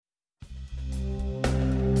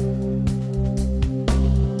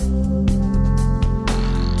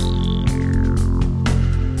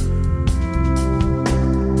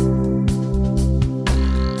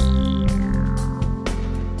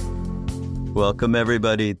Welcome,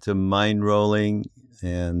 everybody, to Mind Rolling.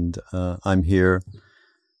 And I'm here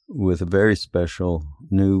with a very special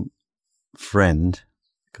new friend,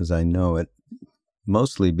 because I know it,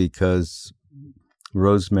 mostly because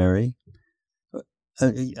Rosemary,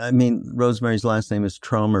 Rosemary's last name is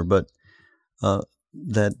Tromer, but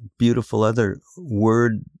that beautiful other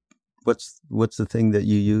word, what's the thing that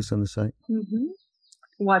you use on the site? Mm-hmm.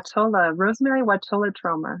 Watola, Rosemary Watola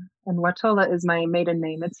Tromer. And Watola is my maiden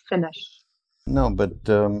name. It's Finnish. No, but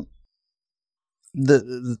the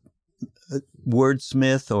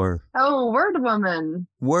wordsmith or... Oh, Word Woman.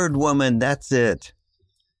 Word Woman, that's it.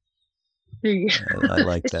 I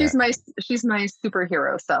like that. She's my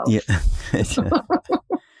superhero self. Yeah.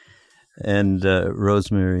 And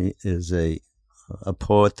Rosemary is a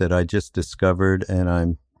poet that I just discovered, and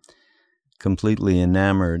I'm completely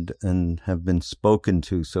enamored and have been spoken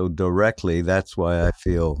to so directly. That's why I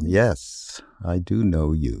feel, yes, I do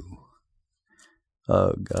know you.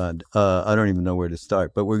 Oh, God. I don't even know where to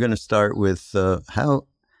start, but we're going to start with how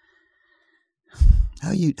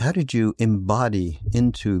did you embody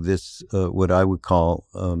into this, what I would call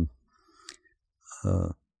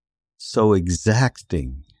so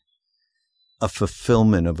exacting a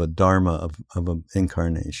fulfillment of a dharma, of an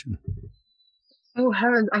incarnation? Oh,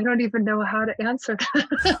 heavens, I don't even know how to answer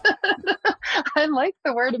that. I like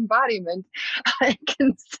the word embodiment. I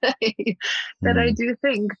can say that I do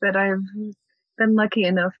think that I've been lucky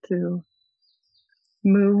enough to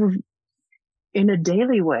move in a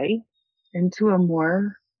daily way into a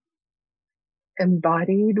more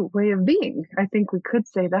embodied way of being. I think we could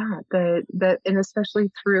say that, and especially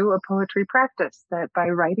through a poetry practice, that by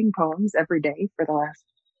writing poems every day for the last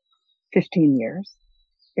 15 years,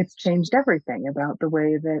 it's changed everything about the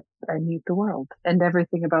way that I meet the world and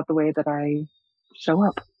everything about the way that I show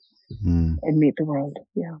up and meet the world.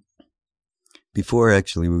 Yeah. Before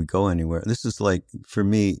actually we go anywhere, this is like, for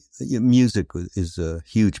me, music is a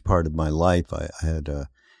huge part of my life. I had a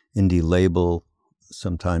indie label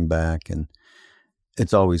some time back, and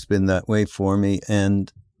it's always been that way for me.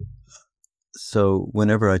 And so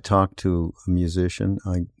whenever I talk to a musician,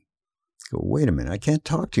 I go, wait a minute, I can't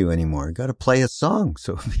talk to you anymore. I got to play a song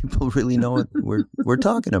so people really know what we're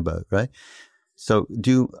talking about, right? So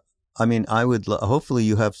I would, hopefully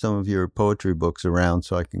you have some of your poetry books around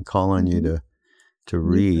so I can call on you to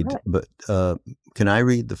read. But can I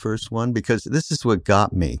read the first one? Because this is what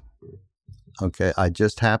got me. Okay, I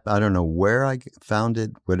don't know where I found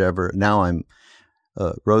it, whatever. Now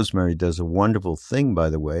Rosemary does a wonderful thing, by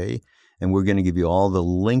the way, and we're going to give you all the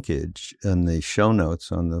linkage in the show notes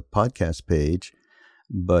on the podcast page,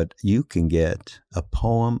 but you can get a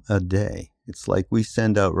poem a day. It's like we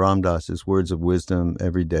send out Ram Dass's words of wisdom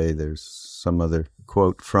every day. There's some other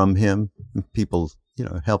quote from him. People, it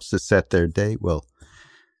helps to set their day. Well,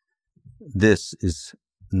 this is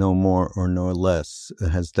no more or no less,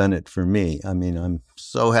 has done it for me. I mean, I'm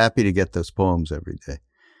so happy to get those poems every day.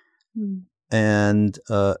 And,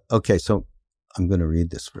 okay, so I'm going to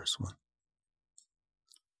read this first one.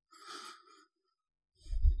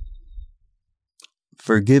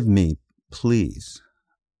 Forgive me, please,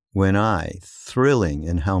 when I, thrilling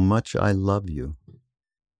in how much I love you,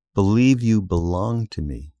 believe you belong to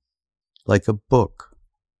me, like a book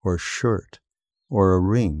or shirt or a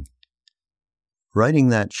ring. Writing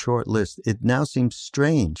that short list, it now seems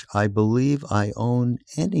strange. I believe I own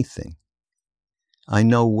anything. I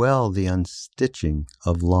know well the unstitching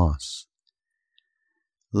of loss.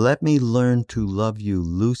 Let me learn to love you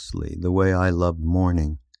loosely, the way I love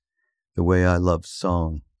morning, the way I love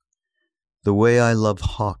song, the way I love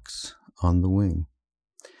hawks on the wing.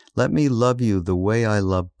 Let me love you the way I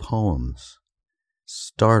love poems,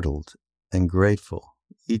 startled and grateful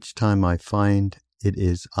each time I find it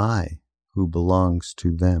is I who belongs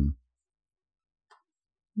to them.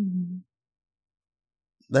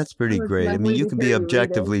 That's pretty great. I mean, you can be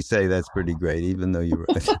objectively say that's pretty great, even though you're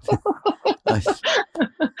right.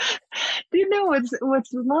 Do you know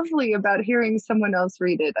what's lovely about hearing someone else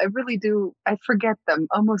read it? I really do. I forget them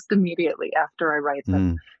almost immediately after I write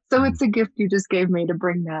them. So it's a gift you just gave me to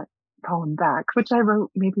bring that poem back, which I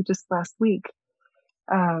wrote maybe just last week.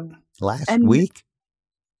 Last week?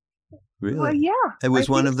 Really? Well, yeah. It was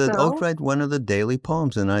one of the daily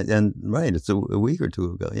poems, and right, it's a week or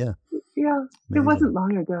two ago. Yeah. Yeah, amazing. It wasn't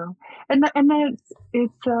long ago, and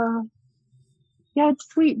it's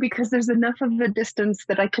sweet because there's enough of a distance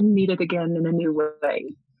that I can meet it again in a new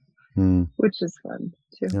way, which is fun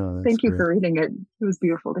too. Oh, thank you for reading it. It was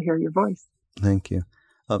beautiful to hear your voice. Thank you.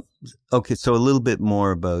 Okay, so a little bit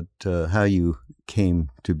more about how you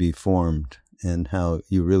came to be formed and how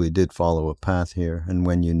you really did follow a path here, and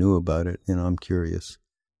when you knew about it. I'm curious.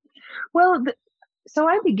 Well, so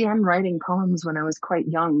I began writing poems when I was quite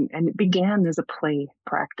young, and it began as a play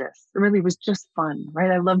practice. It really was just fun,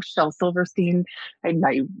 right? I loved Shel Silverstein.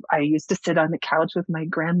 I used to sit on the couch with my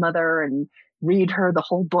grandmother and read her the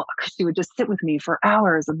whole book. She would just sit with me for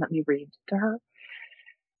hours and let me read to her.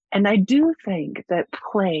 And I do think that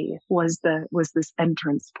play was this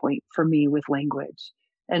entrance point for me with language.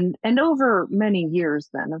 And over many years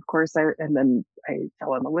then, of course, then I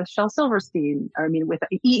fell in love with Shel Silverstein. I mean, with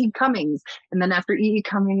E. E. Cummings. And then after E. E.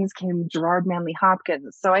 Cummings came Gerard Manley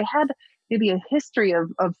Hopkins. So I had maybe a history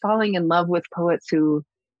of falling in love with poets who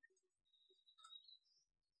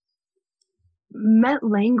met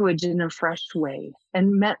language in a fresh way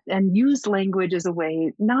and used language as a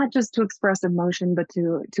way not just to express emotion but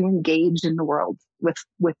to engage in the world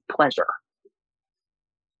with pleasure.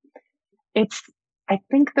 It's I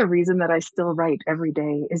think the reason that I still write every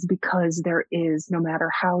day is because there is, no matter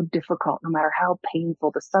how difficult, no matter how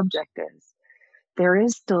painful the subject is, there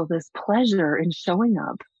is still this pleasure in showing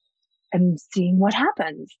up and seeing what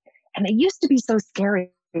happens. And it used to be so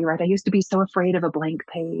scary, right? I used to be so afraid of a blank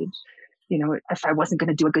page, if I wasn't going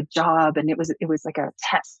to do a good job. And it was like a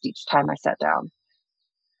test each time I sat down.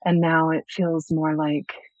 And now it feels more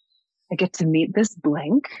like I get to meet this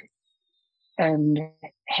blank and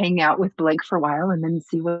hang out with blank for a while and then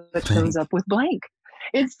see what shows up with blank.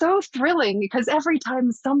 It's so thrilling because every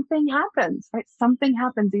time something happens, right? Something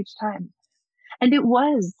happens each time. And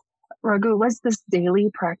Raghu, it was this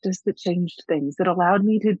daily practice that changed things, that allowed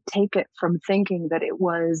me to take it from thinking that it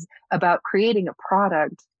was about creating a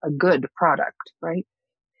product, a good product, right?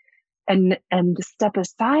 And step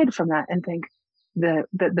aside from that and think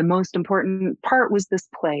the most important part was this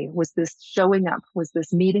play, was this showing up, was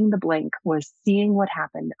this meeting the blank, was seeing what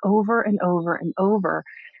happened over and over and over.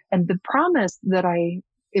 And the promise that I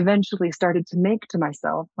eventually started to make to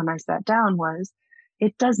myself when I sat down was,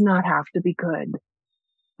 it does not have to be good,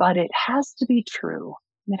 but it has to be true.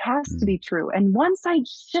 It has to be true. And once I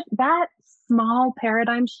shift, that small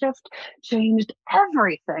paradigm shift changed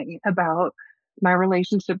everything about my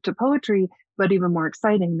relationship to poetry. But even more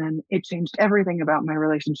exciting than it changed everything about my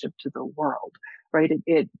relationship to the world, right?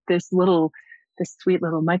 This sweet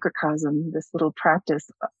little microcosm, this little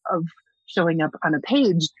practice of showing up on a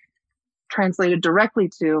page translated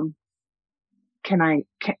directly to,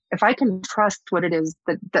 if I can trust what it is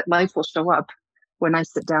that life will show up when I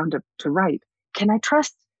sit down to write, can I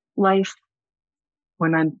trust life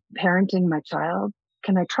when I'm parenting my child?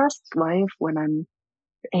 Can I trust life when I'm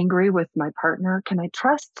angry with my partner? Can I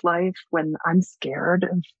trust life when I'm scared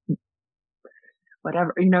of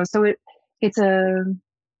whatever? So it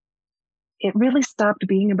really stopped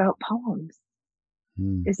being about poems.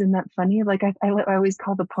 Isn't that funny? Like I always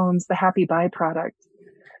call the poems the happy byproduct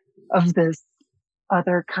of this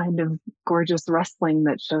other kind of gorgeous rustling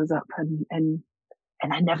that shows up, and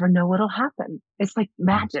I never know what'll happen. It's like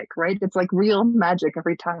magic, right? It's like real magic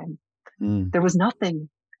every time. There was nothing,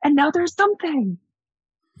 and now there's something.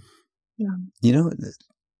 Yeah.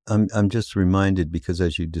 I'm just reminded, because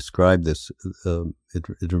as you described this,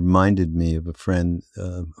 it reminded me of a friend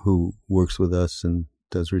who works with us and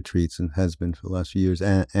does retreats and has been for the last few years,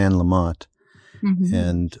 Anne Lamott. Mm-hmm.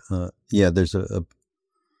 And there's the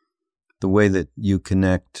way that you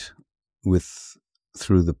connect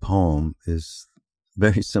through the poem is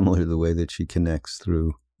very similar to the way that she connects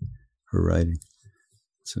through her writing.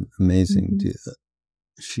 It's amazing. Mm-hmm.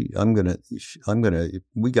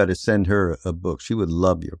 We got to send her a book. She would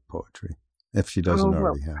love your poetry if she doesn't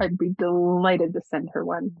already have. I'd be delighted to send her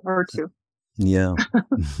one or two. Yeah.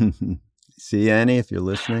 See, Annie, if you're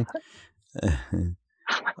listening.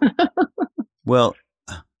 Well,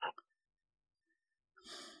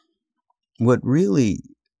 what really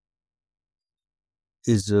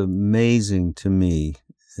is amazing to me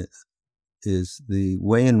is the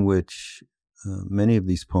way in which many of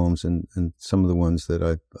these poems and some of the ones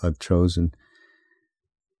that I've chosen,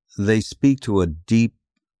 they speak to a deep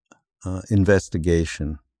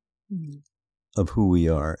investigation of who we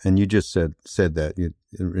are. And you just said that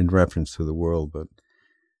in reference to the world,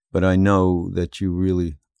 but I know that you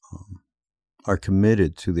really are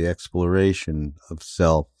committed to the exploration of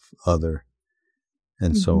self, other,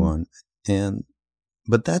 and so on.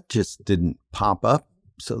 But that just didn't pop up.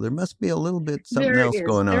 So there must be a little bit something else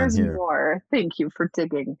going on here. There's more. Thank you for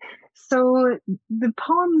digging. So the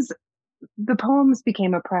poems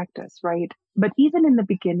became a practice, right? But even in the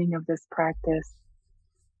beginning of this practice,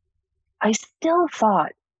 I still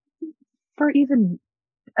thought, for even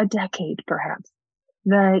a decade perhaps,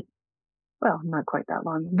 that, well, not quite that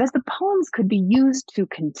long, that the poems could be used to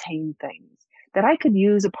contain things, that I could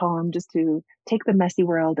use a poem just to take the messy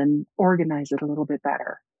world and organize it a little bit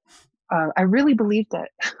better. I really believed it,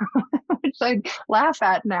 which I laugh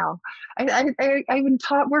at now. I even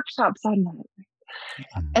taught workshops on that.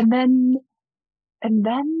 Mm. And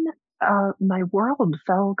then my world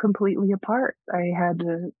fell completely apart. I had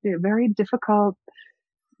a very difficult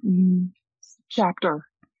mm, chapter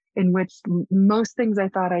in which most things I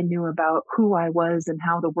thought I knew about who I was and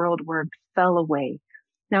how the world worked fell away.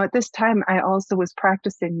 Now, at this time, I also was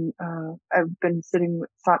practicing. I've been sitting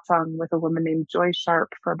satsang with a woman named Joy Sharp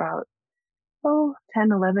for about,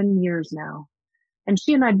 10, 11 years now. And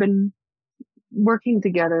she and I'd been working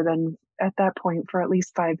together then at that point for at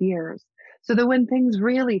least 5 years. So that when things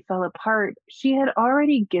really fell apart, she had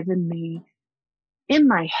already given me, in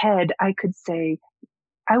my head, I could say,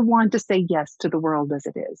 I want to say yes to the world as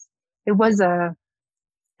it is. It was an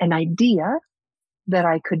idea that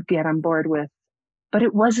I could get on board with, but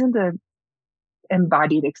it wasn't a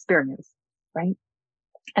embodied experience, right?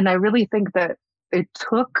 And I really think that it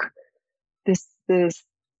took this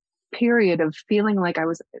period of feeling like I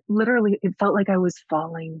was literally, it felt like I was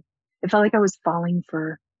falling. It felt like I was falling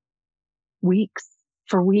weeks,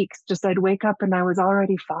 for weeks. Just I'd wake up and I was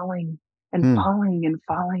already falling and Hmm. falling and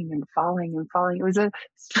falling and falling and falling. It was a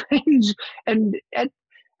strange and at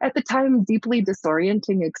the time deeply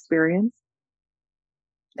disorienting experience.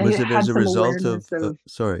 Was I it as had a some result awareness of, of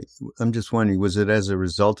sorry, I'm just wondering, was it as a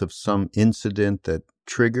result of some incident that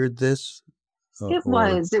triggered this it or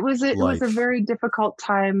was. It was a life? very difficult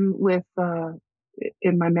time with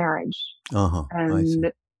in my marriage. Uh-huh. I see.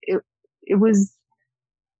 And it was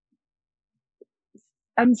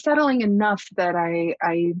unsettling enough that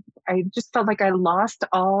I just felt like I lost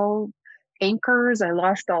all anchors, I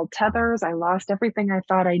lost all tethers, I lost everything I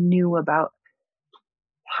thought I knew about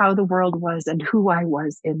how the world was and who I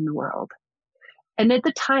was in the world. And at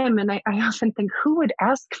the time, and I often think, who would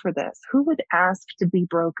ask for this? Who would ask to be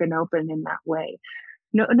broken open in that way?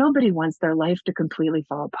 No, nobody wants their life to completely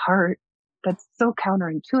fall apart. That's so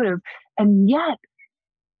counterintuitive. And yet,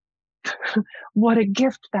 what a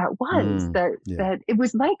gift that was, Mm, that yeah. that it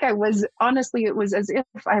was like I was, honestly, it was as if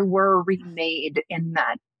I were remade in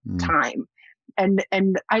that Mm. time. And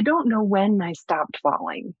I don't know when I stopped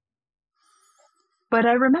falling, but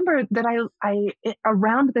I remember that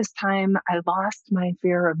around this time I lost my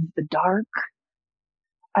fear of the dark.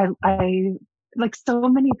 I like so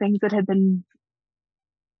many things that had been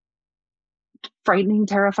frightening,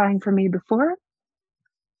 terrifying for me before.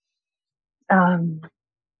 Um,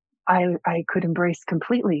 I could embrace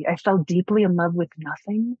completely. I fell deeply in love with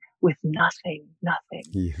nothing, nothing,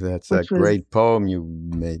 Yeah, that's which that was, great poem you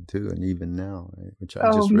made too, and even now, right, which I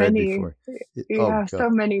oh, just read many, before. Oh yeah, God, so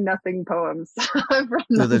many nothing poems. I've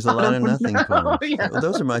written oh, a there's a lot lot of of them nothing now. poems. Yeah.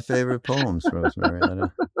 Those are my favorite poems, Rosemary. I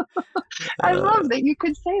don't. I Uh, love that you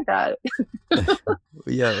could say that.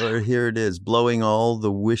 yeah, or here it is: blowing all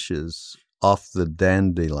the wishes off the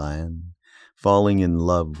dandelion, falling in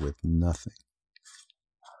love with nothing.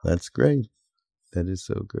 That's great. That is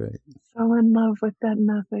so great. So in love with that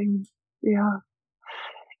nothing. Yeah.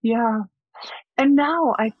 Yeah. And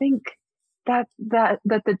now I think that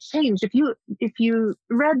the change, if you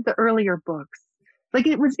read the earlier books, like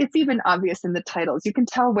it's even obvious in the titles. You can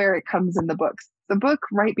tell where it comes in the books. The book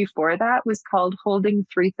right before that was called Holding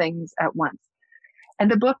Three Things at Once. And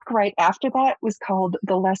the book right after that was called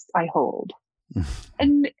The Less I Hold.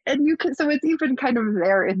 And you can, so it's even kind of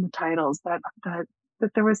there in the titles that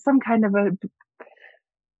there was some kind of a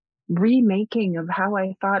remaking of how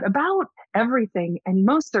I thought about everything, and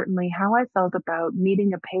most certainly how I felt about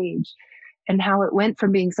meeting a page, and how it went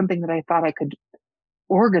from being something that I thought I could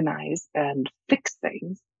organize and fix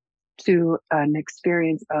things to an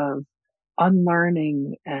experience of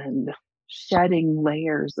unlearning and shedding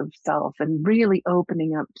layers of self and really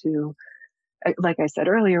opening up to, like I said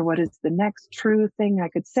earlier, what is the next true thing I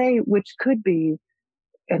could say, which could be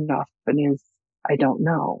enough and is, I don't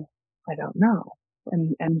know. I don't know.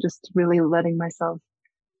 And just really letting myself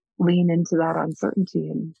lean into that uncertainty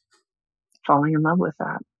and falling in love with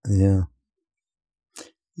that. Yeah.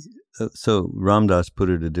 So Ram Dass put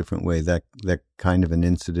it a different way. That kind of an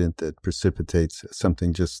incident that precipitates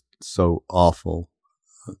something just so awful,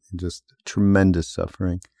 just tremendous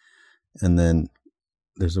suffering, and then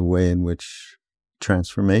there's a way in which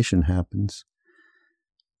transformation happens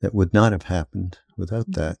that would not have happened without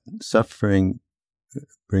that. Suffering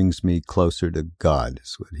brings me closer to God,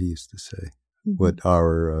 is what he used to say. Mm-hmm. What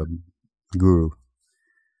our guru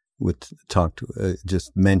would talk to,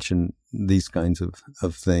 just mention these kinds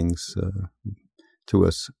of things to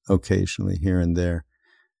us occasionally here and there.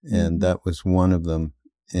 And that was one of them.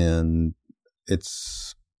 And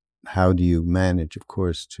it's, how do you manage, of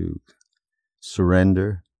course, to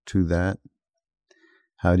surrender to that?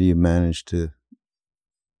 how do you manage to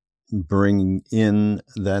bring in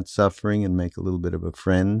that suffering and make a little bit of a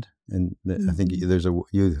friend? And I think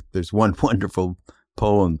there's one wonderful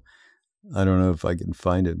poem. I don't know if I can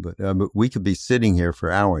find it, but we could be sitting here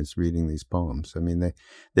for hours reading these poems. I mean,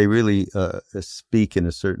 they really speak in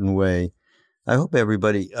a certain way. I hope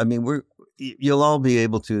everybody, I mean, you'll all be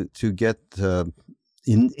able to get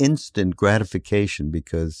instant gratification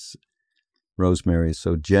because Rosemary is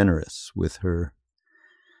so generous with her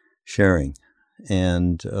sharing.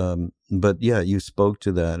 And, but yeah, you spoke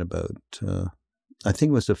to that about, I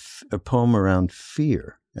think it was a poem around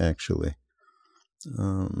fear, actually.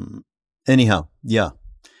 Anyhow, yeah,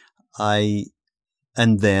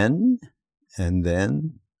 and then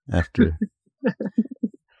after.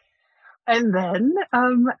 And then,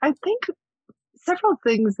 I think several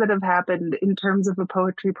things that have happened in terms of a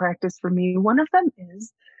poetry practice for me. One of them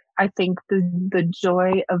is, I think, the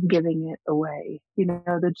joy of giving it away. You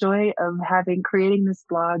know, the joy of creating this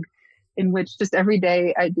blog in which just every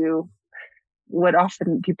day I do what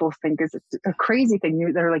often people think is a crazy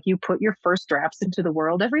thing. They're like, you put your first drafts into the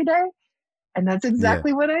world every day. And that's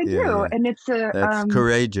exactly what I do. Yeah. And that's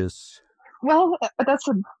courageous. Well, that's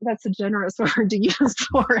a generous word to use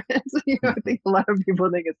for it. You know, I think a lot of people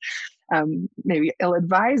think it's maybe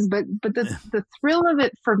ill-advised, but the thrill of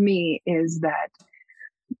it for me is that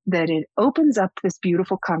it opens up this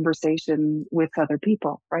beautiful conversation with other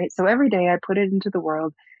people, right? So every day I put it into the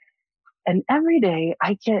world, and every day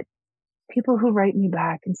I get people who write me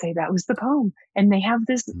back and say that was the poem, and they have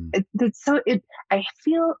this. I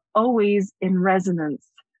feel always in resonance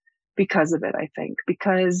because of it. I think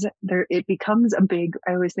because it becomes a big.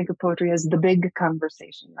 I always think of poetry as the big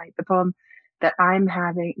conversation, right? The poem that I'm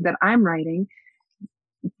writing,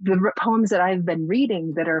 the poems that I've been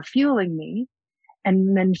reading that are fueling me,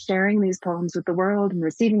 and then sharing these poems with the world and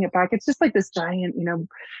receiving it back. It's just like this giant,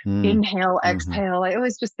 inhale, exhale. I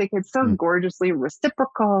always just think it's so gorgeously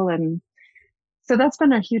reciprocal. And so that's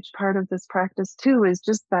been a huge part of this practice too, is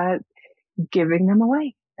just that giving them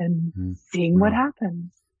away and seeing what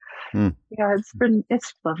happens. Yeah,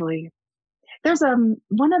 it's lovely. There's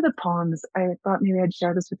one of the poems, I thought maybe I'd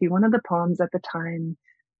share this with you. One of the poems at the time,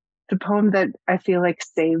 the poem that I feel like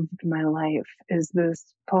saved my life, is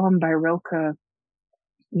this poem by Rilke,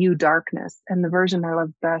 You Darkness, and the version I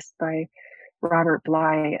love best by Robert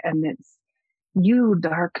Bly, and it's, you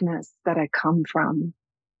darkness that I come from,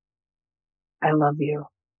 I love you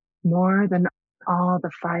more than all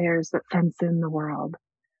the fires that fence in the world.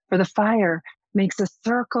 For the fire makes a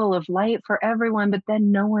circle of light for everyone, but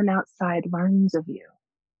then no one outside learns of you.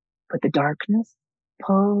 But the darkness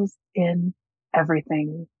pulls in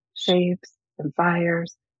everything, shapes and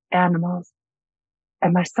fires, animals,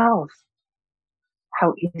 and myself.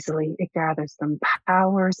 How easily it gathers them,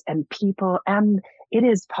 powers and people, and it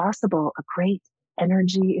is possible a great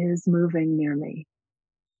energy is moving near me.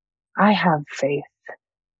 I have faith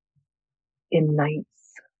in nights.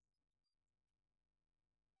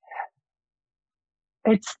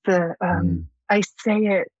 It's I say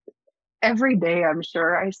it every day, I'm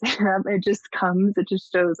sure. I say that it just comes, it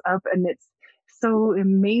just shows up, and it's so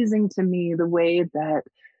amazing to me the way that,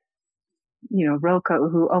 Rilke,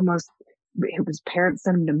 who almost, his parents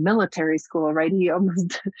sent him to military school, right?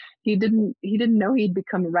 He didn't know he'd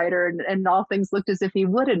become a writer, and all things looked as if he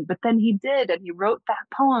wouldn't, but then he did, and he wrote that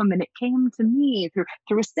poem, and it came to me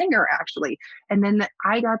through a singer, actually. And then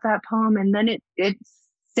I got that poem, and then it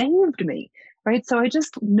saved me, right? So I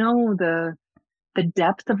just know the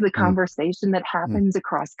depth of the conversation that happens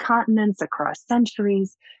across continents, across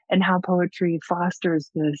centuries, and how poetry fosters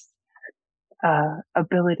this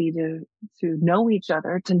ability to know each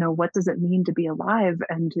other, to know what does it mean to be alive,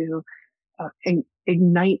 and to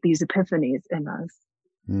ignite these epiphanies in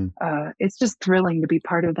us. It's just thrilling to be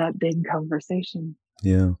part of that big conversation.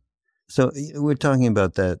 Yeah. So we're talking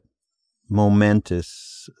about that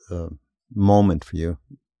momentous moment for you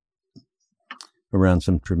around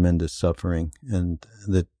some tremendous suffering and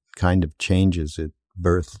the kind of changes it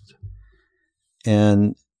birthed.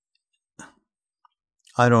 And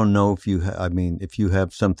I don't know if you if you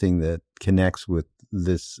have something that connects with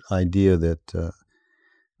this idea that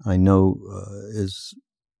I know is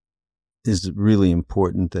really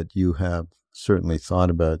important, that you have certainly thought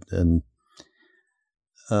about, and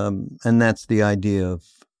that's the idea of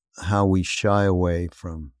how we shy away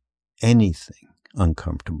from anything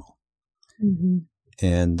uncomfortable.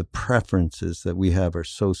 And the preferences that we have are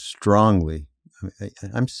so strongly,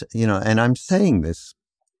 I'm saying this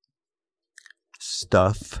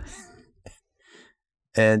stuff,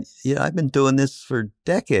 and I've been doing this for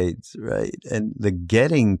decades, right? And the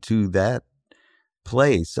getting to that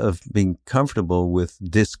place of being comfortable with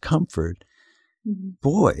discomfort,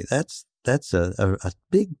 boy, that's a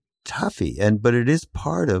big toughie. But it is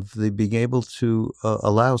part of the being able to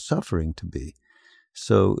allow suffering to be.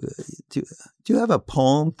 So do you have a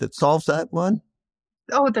poem that solves that one?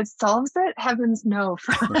 Oh, that solves it? Heavens no,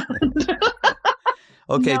 friend.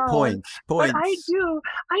 Okay, No, points. but I do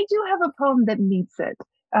have a poem that meets it.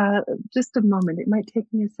 Just a moment. It might take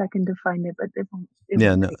me a second to find it, but it won't take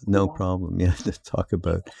no long. problem. Yeah, to talk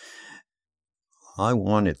about. I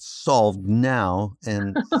want it solved now,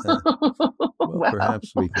 and well,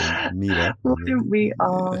 perhaps we can meet up. Wouldn't we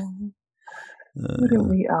all? Wouldn't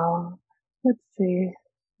we all? Let's see.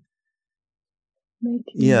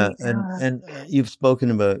 And you've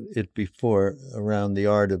spoken about it before around the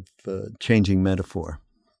art of changing metaphor,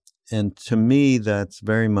 and to me, that's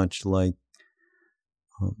very much like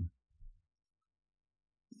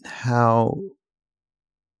how,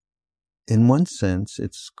 in one sense,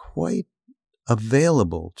 it's quite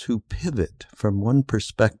available to pivot from one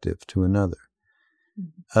perspective to another,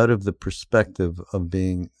 out of the perspective of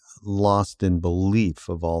being lost in belief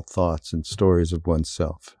of all thoughts and stories of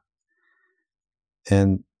oneself.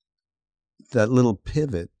 And that little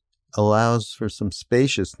pivot allows for some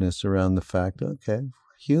spaciousness around the fact, okay,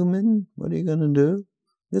 human, what are you going to do?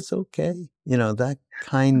 It's okay. That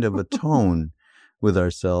kind of a tone with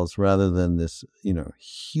ourselves, rather than this,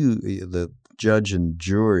 the judge and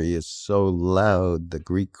jury is so loud. The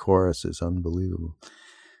Greek chorus is unbelievable.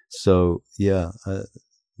 So,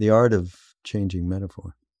 the art of changing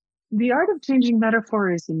metaphor. The art of changing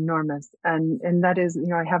metaphor is enormous. And that is,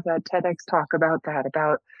 I have that TEDx talk about that,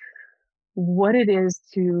 about what it is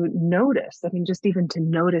to notice. I mean, just even to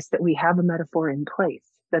notice that we have a metaphor in place,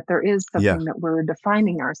 that there is something that we're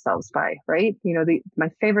defining ourselves by, right? My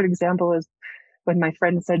favorite example is when my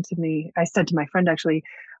friend said to me, I said to my friend, actually,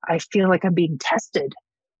 I feel like I'm being tested.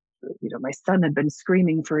 My son had been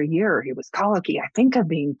screaming for a year. He was colicky. I think I'm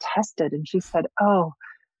being tested. And she said, oh,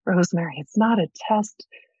 Rosemary, it's not a test.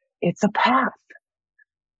 It's a path.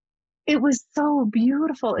 It was so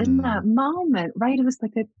beautiful in that moment, right? It was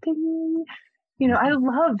like a ding. I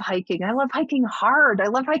love hiking. I love hiking hard. I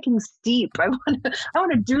love hiking steep. I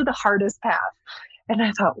want to do the hardest path. And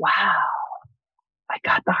I thought, wow, I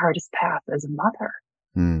got the hardest path as a mother.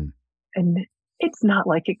 And it's not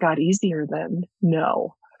like it got easier then.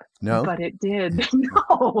 No. But it did.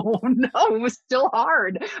 No, it was still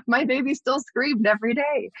hard. My baby still screamed every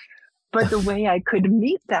day. But the way I could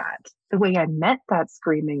meet that, the way I met that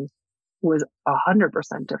screaming was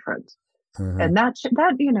 100% different. And that,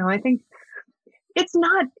 I think it's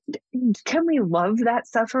not, can we love that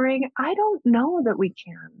suffering? I don't know that we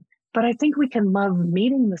can, but I think we can love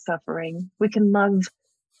meeting the suffering. We can love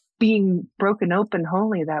being broken open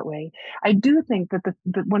wholly that way. I do think that the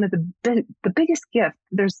one of the biggest gift,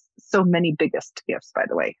 there's so many biggest gifts, by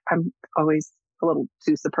the way. I'm always a little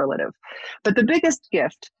too superlative, but the biggest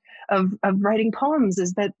gift of writing poems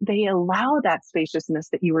is that they allow that spaciousness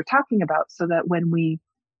that you were talking about, so that when we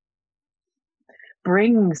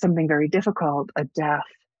bring something very difficult, a death,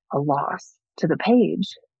 a loss, to the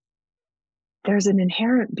page, there's an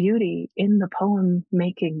inherent beauty in the poem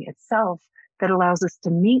making itself that allows us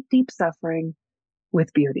to meet deep suffering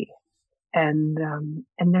with beauty. And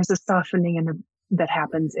there's a softening that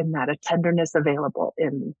happens in that, a tenderness available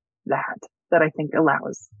in that I think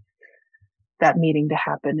allows that meeting to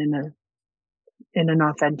happen in an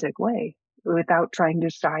authentic way, without trying to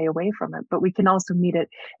shy away from it. But we can also meet it,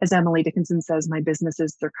 as Emily Dickinson says, my business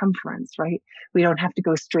is circumference, right? We don't have to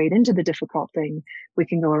go straight into the difficult thing. We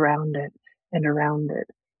can go around it and around it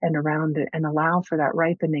and around it, and allow for that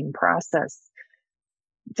ripening process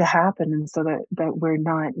to happen. And so that we're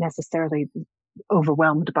not necessarily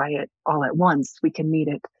overwhelmed by it all at once. We can meet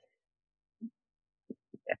it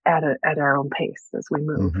at our own pace as we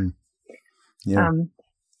move.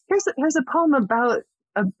 Here's a poem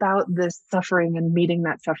about this suffering and meeting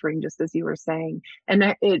that suffering, just as you were saying.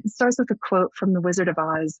 And it starts with a quote from The Wizard of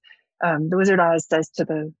Oz. The Wizard of Oz says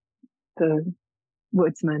to the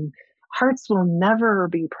woodsman, hearts will never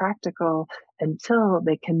be practical until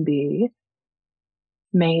they can be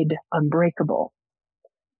made unbreakable.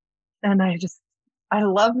 And I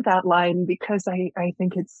love that line, because I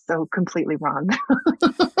think it's so completely wrong.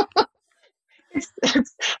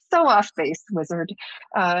 It's so off base, wizard.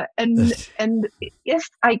 And if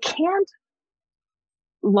I can't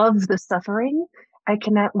love the suffering, I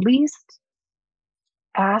can at least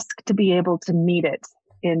ask to be able to meet it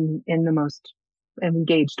in the most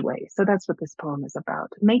engaged way. So that's what this poem is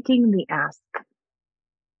about, making the ask.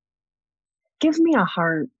 Give me a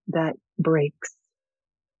heart that breaks,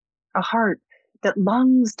 a heart that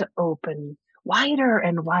longs to open wider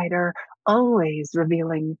and wider, always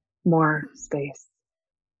revealing more space.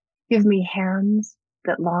 Give me hands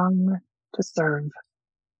that long to serve.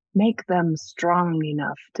 Make them strong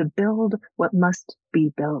enough to build what must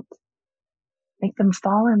be built. Make them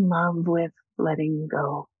fall in love with letting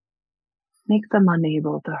go. Make them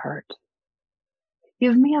unable to hurt.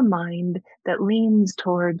 Give me a mind that leans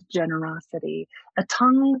toward generosity, a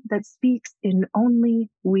tongue that speaks in only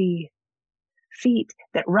we, feet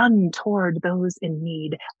that run toward those in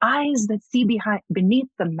need, eyes that see beneath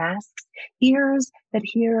the masks, ears that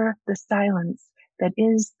hear the silence that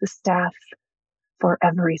is the staff for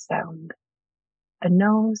every sound, a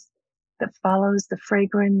nose that follows the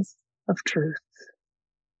fragrance of truth,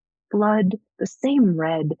 blood the same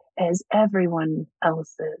red as everyone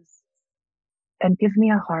else's, and give me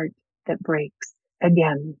a heart that breaks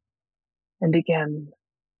again and again,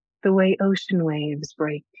 the way ocean waves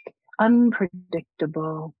break,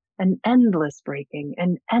 unpredictable, an endless breaking,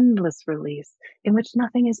 an endless release, in which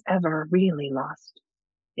nothing is ever really lost,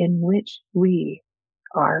 in which we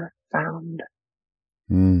are found.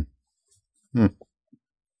 Mm. Mm.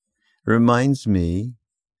 Reminds me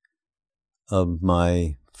of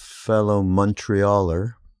my fellow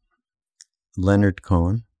Montrealer, Leonard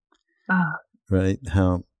Cohen, right?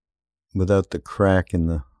 How without the crack in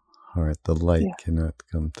the heart, the light cannot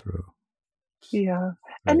come through. Yeah. Right.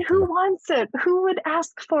 And who wants it? Who would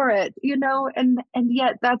ask for it? You know, and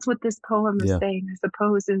yet that's what this poem is saying, I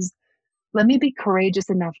suppose, is let me be courageous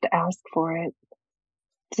enough to ask for it,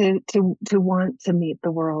 to want to meet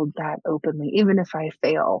the world that openly, even if I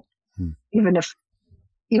fail, even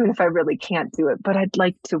if I really can't do it, but I'd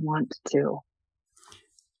like to want to.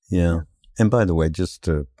 Yeah. And by the way, just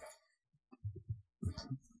to,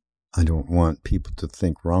 I don't want people to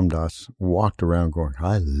think Ram Dass walked around going,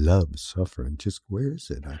 I love suffering. Just where is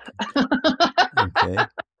it? Okay.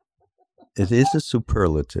 It is a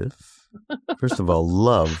superlative. First of all,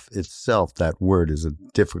 love itself, that word is a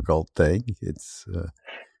difficult thing. It's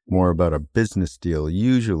more about a business deal,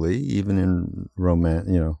 usually, even in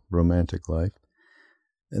romantic life.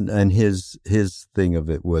 And his thing of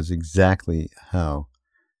it was exactly how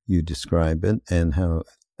you describe it and how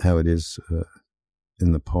it is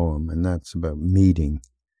in the poem, and that's about meeting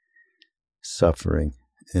suffering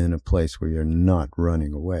in a place where you're not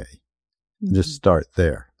running away. Mm-hmm. Just start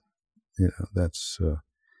there. That's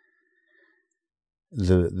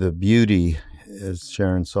the beauty, as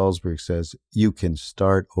Sharon Salzberg says, you can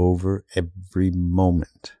start over every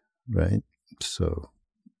moment, right? So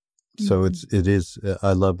it is.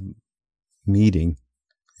 I love meeting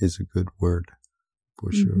is a good word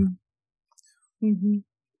for sure. Mm-hmm.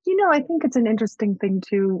 I think it's an interesting thing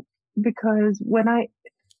too, because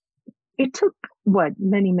it took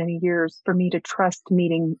many, many years for me to trust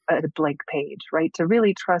meeting a blank page, right? To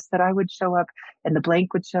really trust that I would show up and the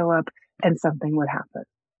blank would show up and something would happen.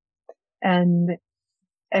 And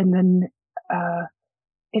then,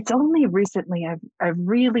 it's only recently I've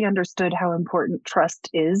really understood how important trust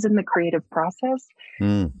is in the creative process.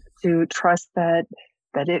 To trust that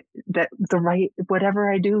the right,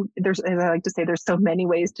 whatever I do, as I like to say, there's so many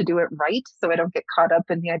ways to do it right. So I don't get caught up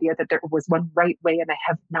in the idea that there was one right way and I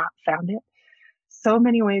have not found it. So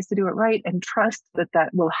many ways to do it right, and trust that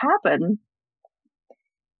will happen.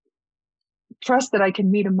 Trust that I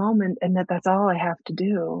can meet a moment and that's all I have to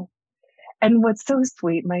do. And what's so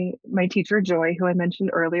sweet, my teacher, Joy, who I mentioned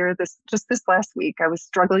earlier, this last week, I was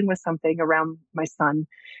struggling with something around my son.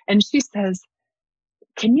 And she says,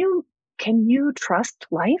 can you trust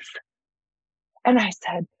life? And I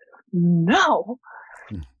said, no,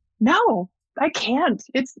 I can't.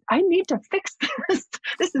 I need to fix this.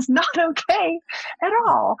 This is not okay at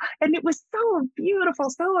all. And it was so beautiful,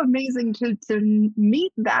 so amazing to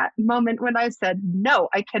meet that moment when I said, no,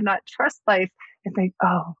 I cannot trust life, and think,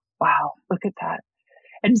 oh, wow, look at that.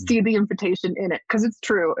 And see the invitation in it. Because it's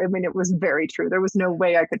true. I mean, it was very true. There was no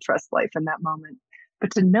way I could trust life in that moment.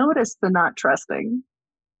 But to notice the not trusting,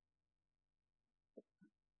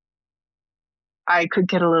 I could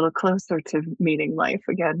get a little closer to meeting life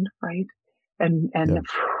again, right? And then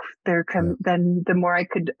the more I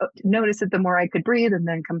could notice it, the more I could breathe, and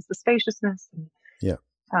then comes the spaciousness.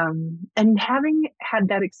 And having had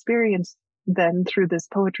that experience then through this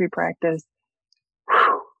poetry practice,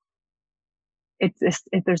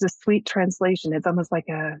 there's a sweet translation. It's almost like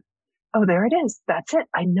oh, there it is. That's it.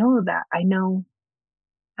 I know that. I know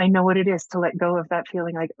what it is to let go of that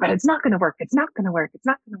feeling like, but it's not going to work. It's not going to work. It's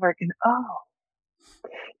not going to work. And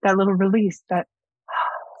that little release, that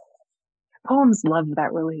poems love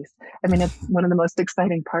that release. I mean, it's one of the most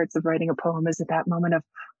exciting parts of writing a poem is at that moment of,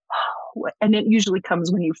 and it usually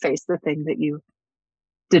comes when you face the thing that you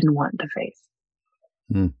didn't want to face.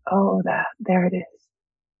 Mm. Oh, there it is.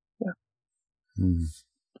 Yeah. Mm.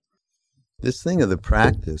 This thing of the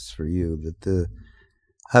practice for you, that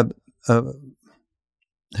have uh,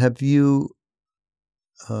 have you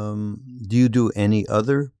do you do any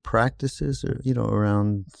other practices, or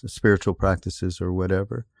around spiritual practices or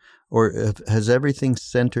whatever, or has everything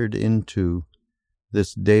centered into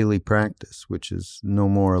this daily practice, which is no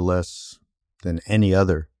more or less than any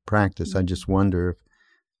other practice? I just wonder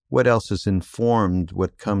what else has informed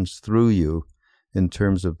what comes through you in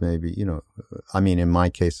terms of maybe, I mean, in my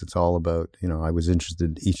case, it's all about, I was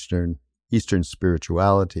interested in Eastern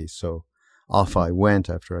spirituality. So off I went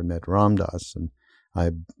after I met Ram Dass, and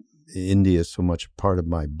India is so much part of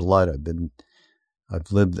my blood.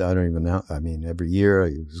 I've lived, I don't even know, I mean, every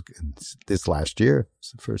year, this last year,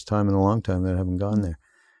 it's the first time in a long time that I haven't gone there.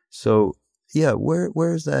 So, yeah,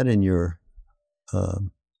 where is that in your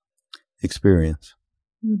experience?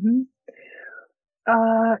 Mm-hmm.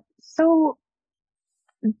 So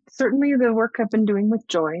certainly the work I've been doing with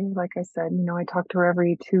Joy, like I said, I talk to her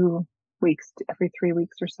every 2 weeks, every 3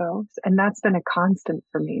 weeks or so. And that's been a constant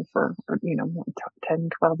for me for, 10,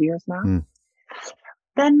 12 years now. Mm.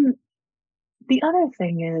 Then the other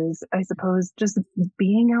thing is, I suppose, just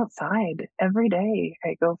being outside every day.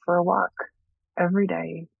 I go for a walk every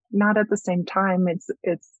day, not at the same time.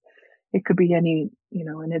 It could be any,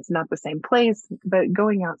 and it's not the same place, but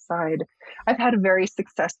going outside. I've had a very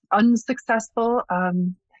unsuccessful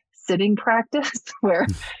sitting practice where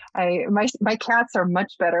my cats are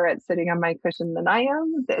much better at sitting on my cushion than I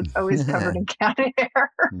am. It's always covered in cat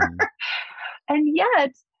hair. And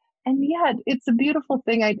yet it's a beautiful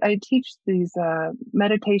thing. I teach these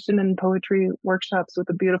meditation and poetry workshops with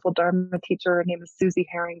a beautiful Dharma teacher. Her name is Susie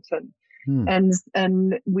Harrington.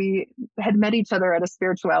 And we had met each other at a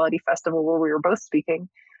spirituality festival where we were both speaking,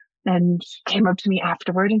 and she came up to me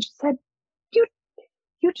afterward and she said,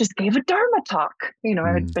 you just gave a Dharma talk.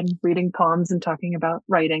 I had been reading poems and talking about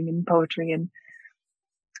writing and poetry, and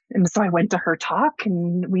so I went to her talk,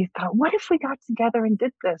 and we thought, what if we got together and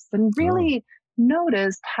did this, and really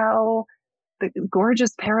noticed how the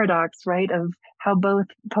gorgeous paradox, right, of how both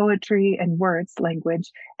poetry and words,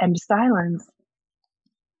 language, and silence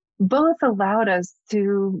both allowed us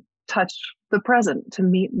to touch the present, to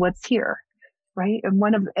meet what's here, right?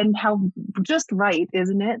 And how just right,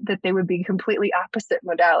 isn't it, that they would be completely opposite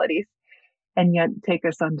modalities and yet take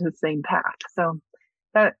us onto the same path. So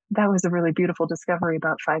that was a really beautiful discovery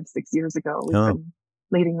about 5-6 years ago. We've been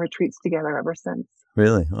leading retreats together ever since.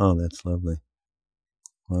 Really? Oh, that's lovely.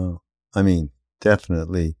 Wow. I mean,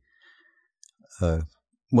 definitely.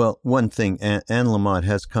 Well, one thing, Anne Lamott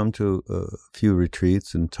has come to a few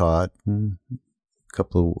retreats and taught, and a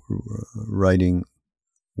couple of writing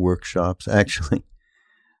workshops. Actually,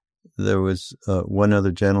 there was one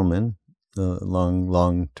other gentleman, a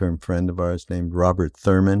long-term friend of ours named Robert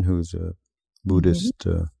Thurman, who's a Buddhist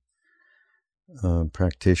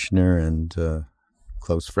practitioner and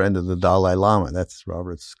close friend of the Dalai Lama. That's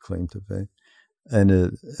Robert's claim to fame, and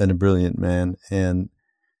a brilliant man. And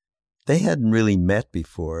they hadn't really met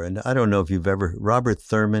before. And I don't know if Robert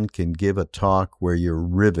Thurman can give a talk where you're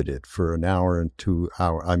riveted for an hour and 2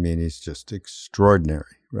 hours. I mean, he's just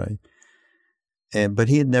extraordinary, right? But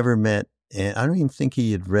he had never met, and I don't even think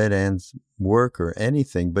he had read Anne's work or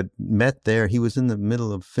anything, but met there. He was in the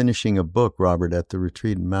middle of finishing a book, Robert, at the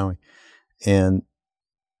retreat in Maui. And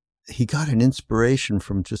he got an inspiration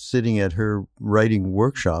from just sitting at her writing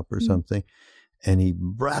workshop or something. And he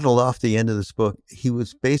rattled off the end of this book. He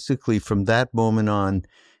was basically, from that moment on,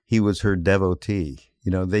 he was her devotee.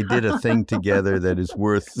 They did a thing together that is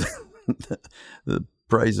worth the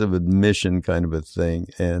price of admission, kind of a thing.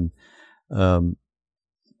 And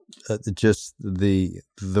just the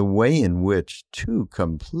way in which two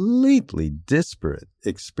completely disparate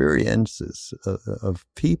experiences of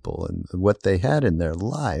people and what they had in their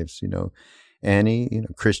lives. Annie,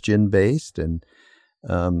 Christian based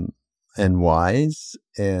and wise,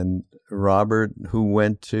 and Robert, who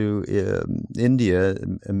went to India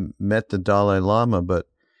and met the Dalai Lama, but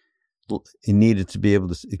he needed to be able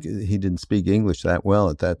to, he didn't speak English that well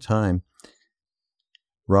at that time.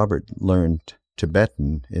 Robert learned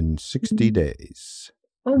Tibetan in 60 days.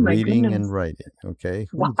 Oh my reading goodness. And writing. Okay.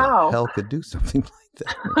 Wow. Who the hell could do something like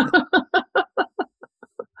that? Right?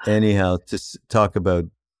 Anyhow, to talk about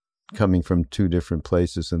coming from two different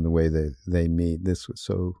places and the way they meet. This was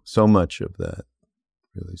so much of that,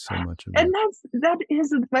 really so much of and that. that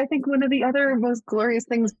is, I think, one of the other most glorious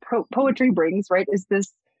things poetry brings, right, is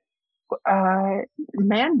this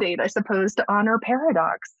mandate, I suppose, to honor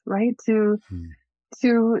paradox, right, to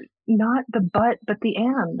not the but the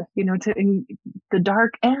and, to the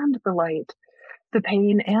dark and the light, the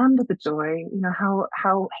pain and the joy,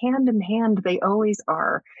 how hand in hand they always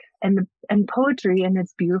are. And poetry in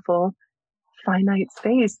its beautiful finite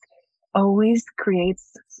space always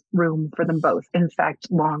creates room for them both. In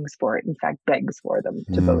fact, longs for it. In fact, begs for them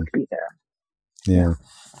to both be there. Yeah.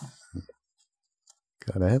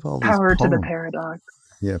 God, I have all these Power poems. to the paradox.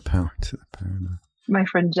 Yeah, power to the paradox. My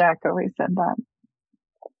friend Jack always said that.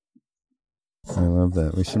 I love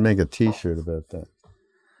that. We should make a T-shirt about that.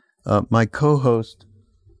 My co-host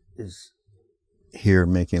is here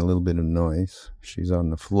making a little bit of noise. She's on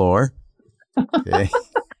the floor. Okay.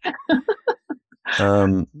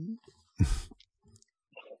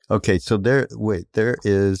 Okay, so there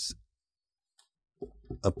is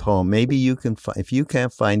a poem. Maybe you can find. If you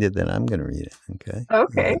can't find it, then I'm going to read it. Okay.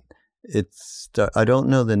 Okay. I don't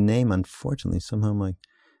know the name, unfortunately. Somehow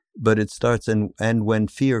but it starts and when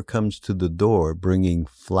fear comes to the door, bringing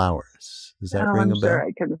flowers. Does that ring a bell? I'm sure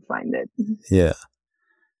I can find it. Yeah.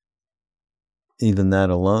 Even that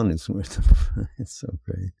alone is worth. It's so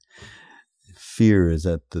great. Fear is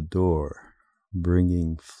at the door,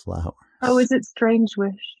 bringing flowers. Oh, is it Strange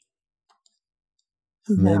Wish?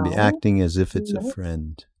 Maybe No. Acting as if it's a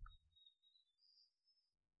friend.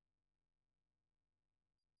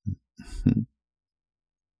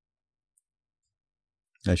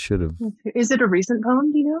 I should have. Is it a recent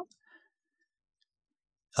poem? Do you know?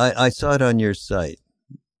 I saw it on your site,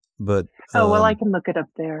 but well, I can look it up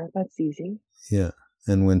there. That's easy. Yeah,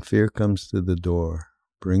 and when fear comes to the door,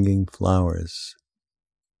 bringing flowers.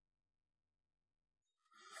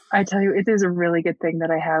 I tell you, it is a really good thing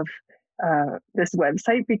that I have this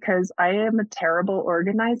website, because I am a terrible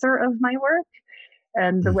organizer of my work,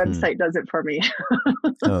 and the website does it for me.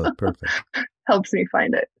 Oh, perfect. Helps me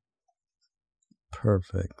find it.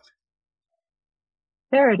 Perfect.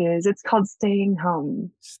 There it is. It's called Staying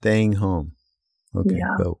Home. Staying Home. Okay,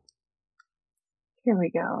 yeah. Go. Here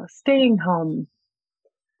we go. Staying home.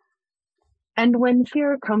 And when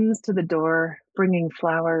fear comes to the door, bringing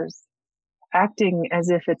flowers, acting as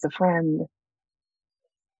if it's a friend,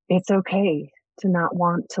 it's okay to not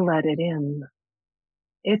want to let it in.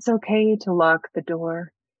 It's okay to lock the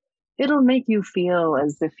door. It'll make you feel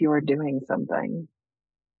as if you're doing something.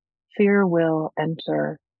 Fear will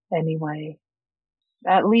enter anyway.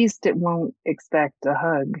 At least it won't expect a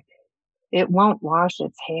hug. It won't wash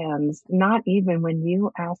its hands, not even when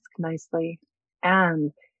you ask nicely.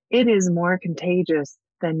 And it is more contagious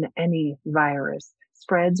than any virus,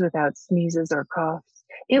 spreads without sneezes or coughs.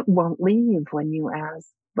 It won't leave when you ask,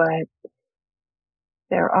 but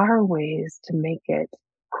there are ways to make it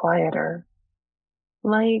quieter,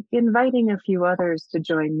 like inviting a few others to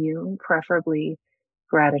join you, preferably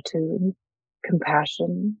gratitude,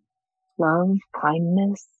 compassion, love,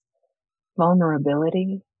 kindness,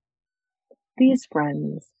 vulnerability. These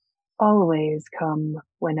friends always come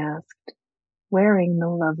when asked, wearing the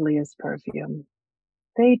loveliest perfume.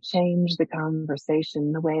 They change the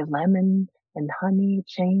conversation the way lemon and honey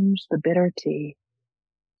change the bitter tea.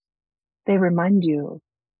 They remind you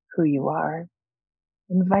who you are,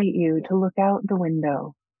 invite you to look out the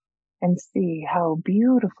window and see how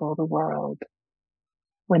beautiful the world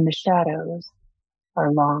when the shadows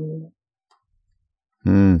are long.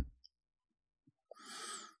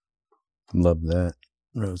 Love that,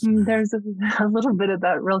 Rosemary. There's a little bit of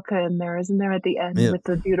that Rilke in there, isn't there, at the end, with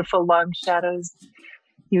the beautiful long shadows.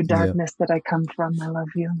 You darkness that I come from, I love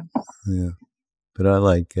you. Yeah, but I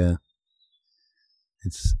like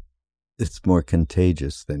it's more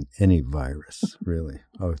contagious than any virus, really.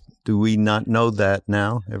 Oh, do we not know that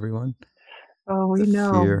now, everyone? Oh, we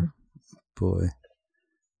know. Fear, boy.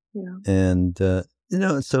 Yeah. And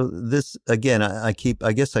so this again, I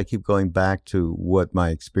guess I keep going back to what my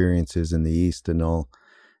experience is in the East and all,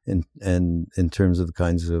 and in terms of the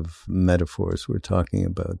kinds of metaphors we're talking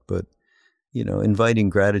about. But inviting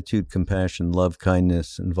gratitude, compassion, love,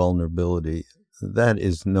 kindness, and vulnerability. That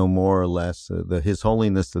is no more or less His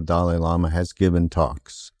Holiness the Dalai Lama has given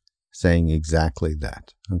talks saying exactly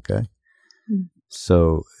that. Okay,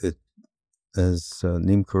 so as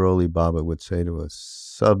Neem Karoli Baba would say to us,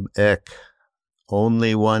 sub ek.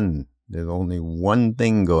 Only one. There's only one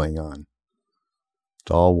thing going on.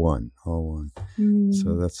 It's all one.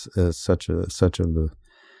 So that's such of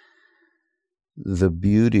the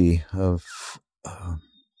beauty of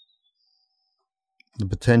the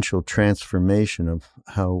potential transformation of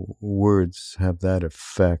how words have that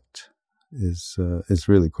effect is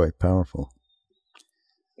really quite powerful.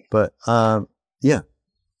 But yeah.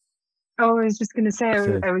 Oh, I was just going to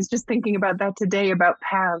say, I was just thinking about that today, about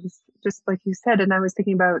paths, just like you said. And I was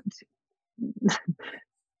thinking about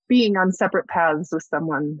being on separate paths with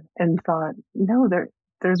someone and thought, no,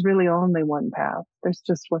 there's really only one path. There's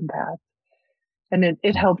just one path. And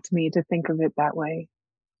it helped me to think of it that way.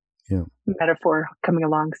 Yeah. Metaphor coming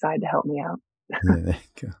alongside to help me out. Yeah, there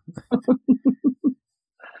you go.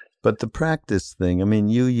 But the practice thing, I mean,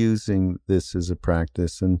 you using this as a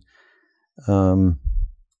practice, and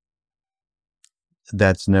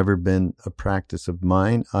that's never been a practice of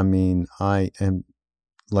mine. I mean, I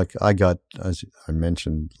got, as I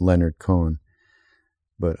mentioned, Leonard Cohen,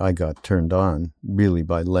 but I got turned on really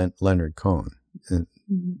by Leonard Cohen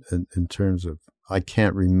in terms of, I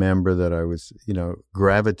can't remember that I was,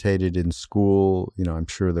 gravitated in school. I'm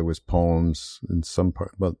sure there was poems in some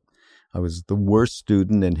part, but I was the worst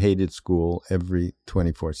student and hated school every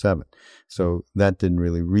 24/7. So that didn't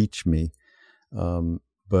really reach me.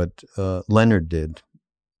 But Leonard did.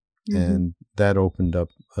 And that opened up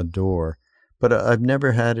a door. But I've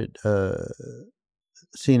never had it,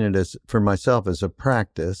 seen it as, for myself, as a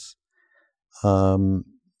practice.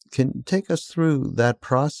 Can take us through that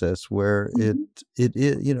process where it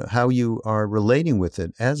how you are relating with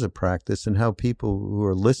it as a practice, and how people who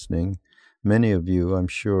are listening, many of you, I'm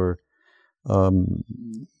sure, can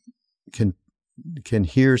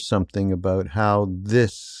hear something about how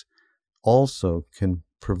this also can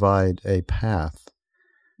provide a path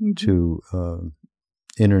to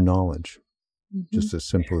inner knowledge, just as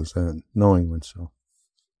simple as that, knowing oneself.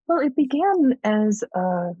 Well, it began as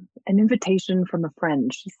an invitation from a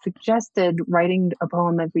friend. She suggested writing a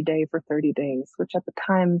poem every day for 30 days, which at the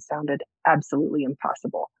time sounded absolutely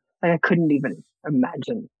impossible. Like I couldn't even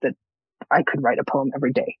imagine that I could write a poem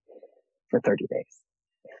every day for 30 days.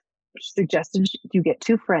 She suggested you get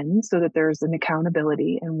two friends so that there's an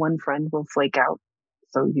accountability, and one friend will flake out.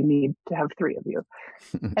 So you need to have three of you.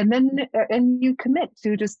 And you commit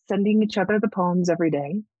to just sending each other the poems every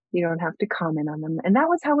day. You don't have to comment on them. And that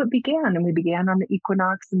was how it began. And we began on the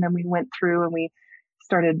equinox, and then we went through and we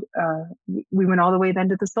started, we went all the way then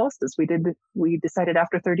to the solstice. We decided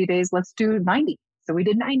after 30 days, let's do 90. So we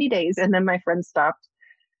did 90 days, and then my friend stopped.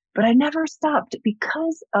 But I never stopped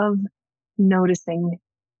because of noticing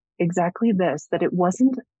exactly this, that it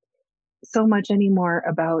wasn't so much anymore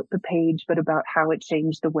about the page, but about how it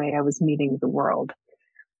changed the way I was meeting the world.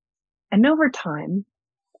 And over time,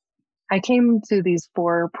 I came to these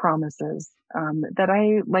 4 promises that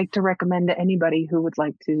I like to recommend to anybody who would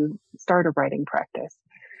like to start a writing practice.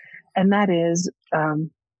 And that is, well,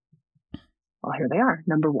 here they are.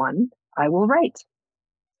 Number 1, I will write.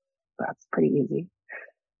 That's pretty easy.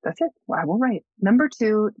 That's it. I will write. Number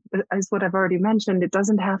 2 is what I've already mentioned. It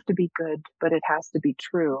doesn't have to be good, but it has to be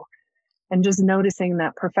true. And just noticing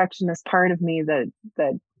that perfectionist part of me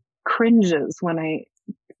that cringes when I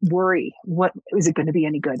worry, what is it going to be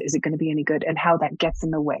any good? Is it going to be any good? And how that gets in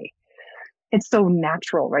the way. It's so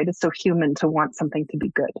natural, right? It's so human to want something to be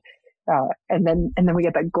good. And then we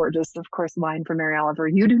get that gorgeous, of course, line from Mary Oliver,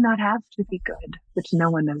 you do not have to be good, which no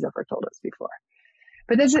one has ever told us before.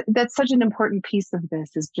 But that's such an important piece of this,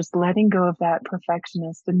 is just letting go of that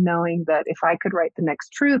perfectionist and knowing that if I could write the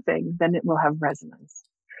next true thing, then it will have resonance.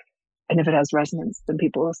 And if it has resonance, then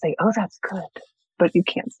people will say, oh, that's good. But you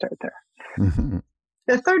can't start there. Mm-hmm.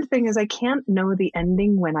 The third thing is I can't know the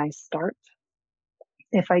ending when I start.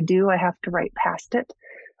 If I do, I have to write past it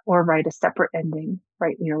or write a separate ending,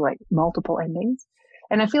 right? Like multiple endings.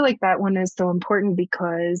 And I feel like that one is so important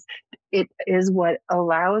because it is what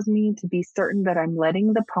allows me to be certain that I'm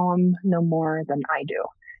letting the poem know more than I do.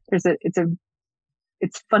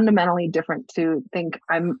 It's fundamentally different to think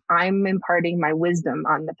I'm imparting my wisdom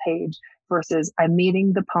on the page versus I'm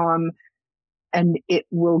meeting the poem and it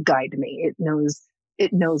will guide me.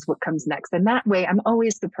 It knows what comes next. And that way I'm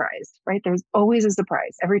always surprised, right? There's always a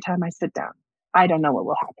surprise every time I sit down. I don't know what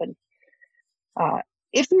will happen.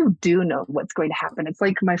 If you do know what's going to happen, it's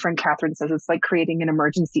like my friend Catherine says, it's like creating an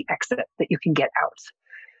emergency exit that you can get out.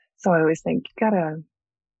 So I always think you gotta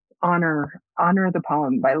honor the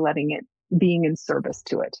poem by letting it, being in service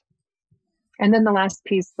to it. And then the last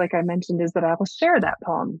piece, like I mentioned, is that I will share that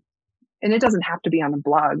poem. And it doesn't have to be on a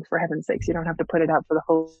blog, for heaven's sakes. You don't have to put it out for the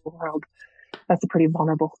whole world. That's a pretty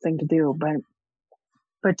vulnerable thing to do.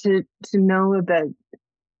 But to know that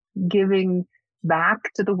giving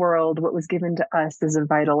back to the world what was given to us is a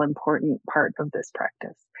vital, important part of this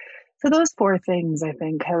practice. So those 4 things, I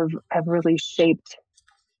think, have really shaped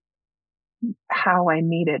how I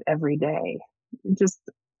meet it every day. Just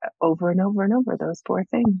over and over and over, those 4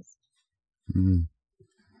 things. Mm.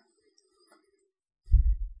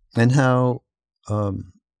 And how,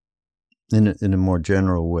 in a more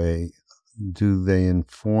general way, do they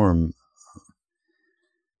inform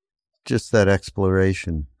just that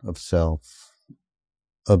exploration of self,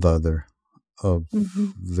 of other, of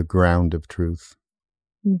the ground of truth?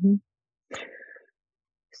 Hmm.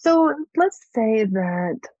 So let's say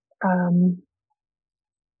that, um,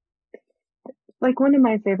 like one of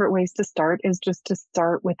my favorite ways to start is just to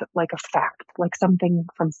start with like a fact, like something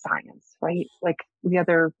from science, right? Like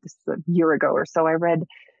this a year ago or so, I read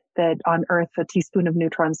that on Earth, a teaspoon of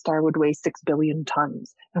neutron star would weigh 6 billion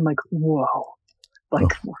tons. I'm like, whoa, Oh, like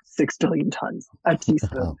 6 billion tons, a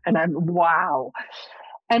teaspoon. wow. And I'm, wow.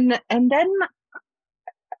 And then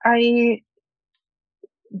I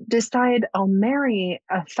decide I'll marry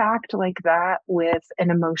a fact like that with an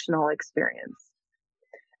emotional experience.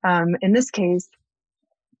 In this case,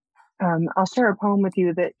 I'll share a poem with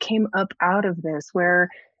you that came up out of this, where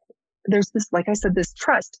there's this, like I said, this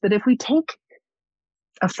trust that if we take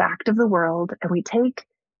a fact of the world and we take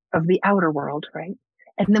of the outer world, right?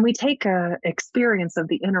 And then we take a experience of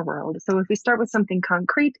the inner world. So if we start with something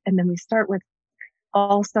concrete and then we start with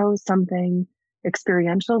also something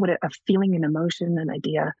experiential, with a feeling, an emotion, an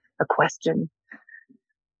idea, a question,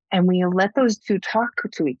 and we let those two talk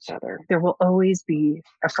to each other, there will always be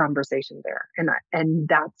a conversation there. And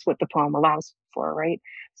that's what the poem allows for, right?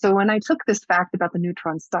 So when I took this fact about the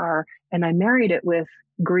neutron star and I married it with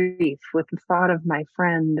grief, with the thought of my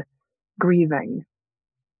friend grieving,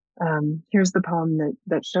 here's the poem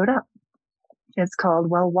that showed up. It's called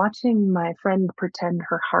While Watching My Friend Pretend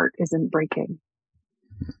Her Heart Isn't Breaking.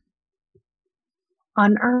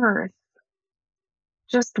 On Earth,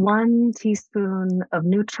 just 1 teaspoon of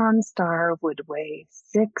neutron star would weigh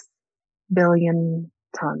 6 billion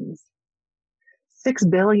tons. 6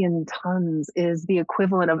 billion tons is the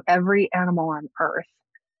equivalent of every animal on Earth,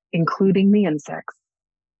 including the insects,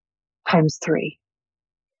 times 3.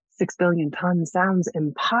 6 billion tons sounds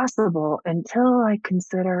impossible until I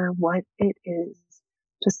consider what it is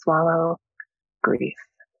to swallow grief.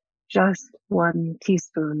 Just 1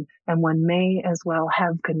 teaspoon, and one may as well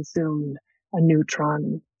have consumed a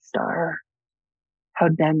neutron star. How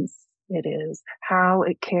dense it is, how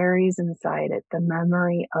it carries inside it the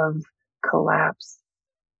memory of collapse.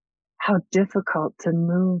 How difficult to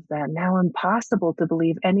move then, how impossible to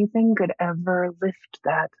believe anything could ever lift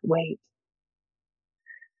that weight.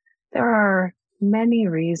 There are many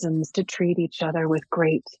reasons to treat each other with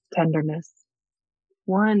great tenderness.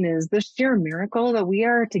 One is the sheer miracle that we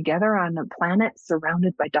are together on a planet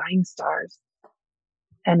surrounded by dying stars.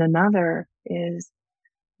 And another is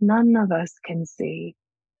none of us can see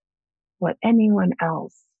what anyone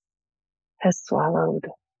else has swallowed.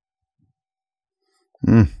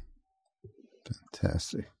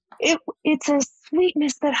 Fantastic. It's a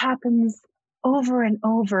sweetness that happens over and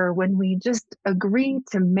over when we just agree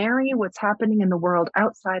to marry what's happening in the world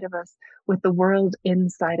outside of us with the world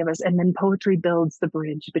inside of us. And then poetry builds the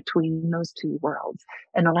bridge between those two worlds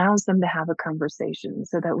and allows them to have a conversation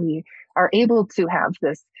so that we are able to have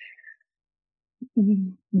this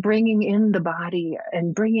bringing in the body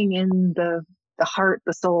and bringing in the heart,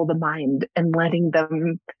 the soul, the mind, and letting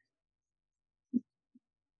them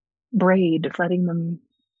braid, letting them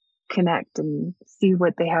connect and see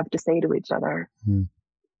what they have to say to each other.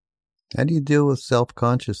 How do you deal with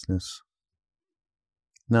self-consciousness?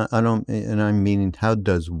 No, I don't, and I'm meaning, how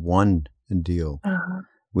does one deal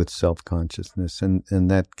with self-consciousness? And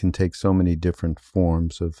that can take so many different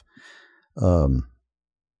forms of,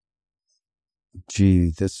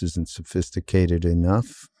 gee, this isn't sophisticated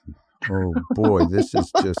enough. Oh boy, this is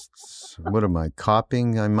just, what am I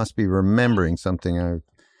copying? I must be remembering something.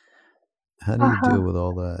 How do you deal with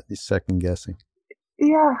all that? You're second guessing.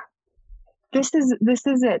 Yeah. This is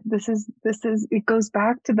it. This is, it goes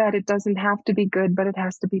back to that. It doesn't have to be good, but it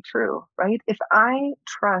has to be true, right? If I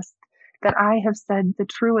trust that I have said the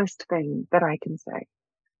truest thing that I can say,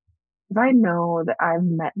 if I know that I've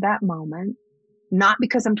met that moment, not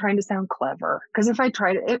because I'm trying to sound clever, because if I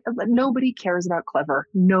try to, nobody cares about clever.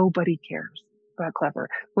 Nobody cares about clever.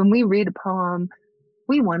 When we read a poem,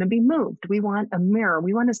 we want to be moved. We want a mirror.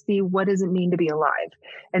 We want to see what does it mean to be alive.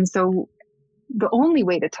 And so the only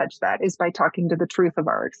way to touch that is by talking to the truth of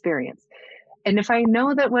our experience. And if I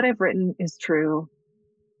know that what I've written is true,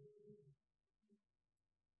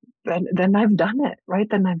 then I've done it, right?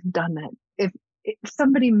 Then I've done it. If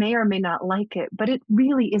somebody may or may not like it, but it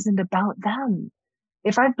really isn't about them.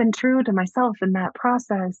 If I've been true to myself in that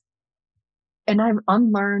process and I've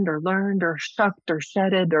unlearned or learned or shucked or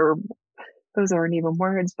shedded, or those aren't even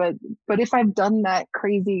words, but if I've done that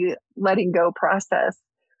crazy letting go process,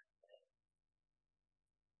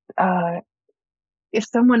 if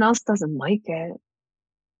someone else doesn't like it,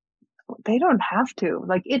 they don't have to.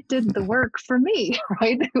 Like, it did the work for me,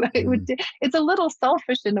 right? It's a little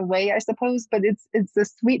selfish in a way, I suppose, but it's the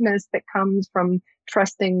sweetness that comes from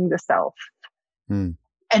trusting the self.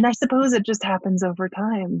 And I suppose it just happens over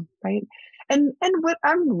time, right? And what,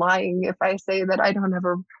 I'm lying if I say that I don't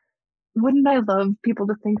ever, wouldn't I love people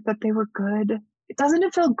to think that they were good? Doesn't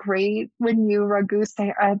it feel great when you, Raghu,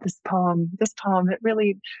 say, I had this poem, it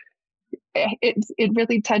really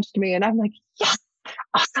touched me. And I'm like, yes,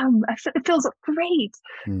 awesome. It feels great.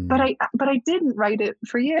 But I didn't write it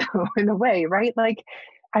for you in a way, right? Like,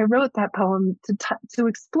 I wrote that poem to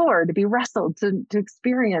explore, to be wrestled, to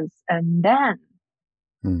experience, and then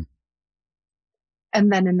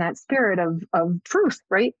in that spirit of truth,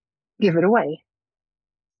 right? Give it away.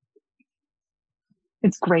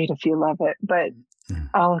 It's great if you love it, but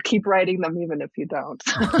I'll keep writing them even if you don't.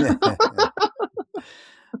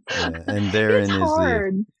 And therein it's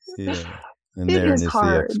hard. And therein is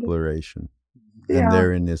the exploration. Yeah. And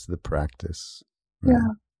therein is the practice. Right?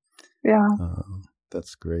 Yeah.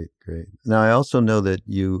 That's great. Now, I also know that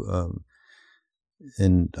you,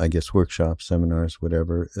 in, I guess, workshops, seminars,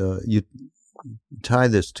 whatever, you tie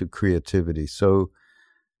this to creativity. So,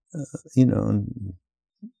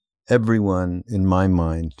 everyone, in my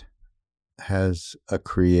mind, has a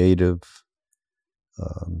creative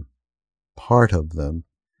part of them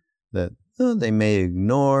that they may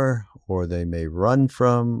ignore, or they may run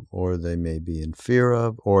from, or they may be in fear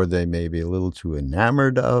of, or they may be a little too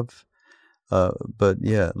enamored of. But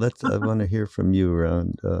yeah, I want to hear from you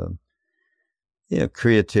around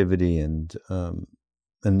creativity and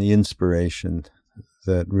the inspiration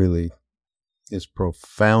that really is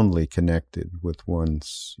profoundly connected with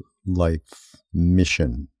one's life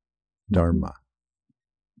mission, dharma.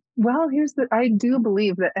 Well, I do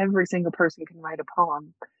believe that every single person can write a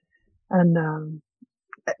poem. And,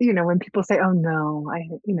 when people say, oh no,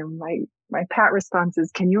 my pat response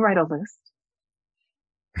is, can you write a list?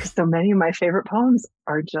 Because so many of my favorite poems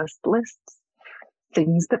are just lists,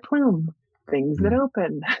 things that plume, things that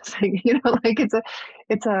open,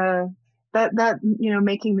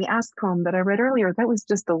 making the ask poem that I read earlier, that was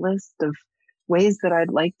just a list of ways that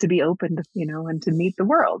I'd like to be opened, and to meet the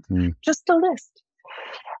world. Just a list.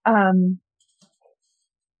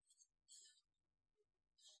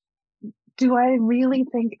 Do I really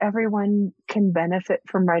think everyone can benefit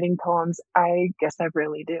from writing poems? I guess I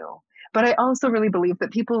really do. But I also really believe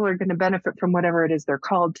that people are going to benefit from whatever it is they're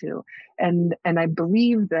called to. And I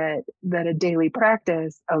believe that a daily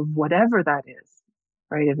practice of whatever that is,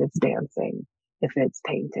 right? If it's dancing, if it's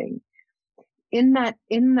painting, in a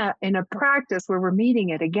practice where we're meeting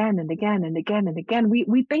it again and again and again and again,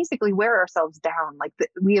 we basically wear ourselves down. Like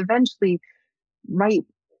we eventually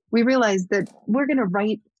we realize that we're going to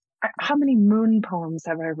write. How many moon poems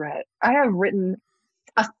have I read? I have written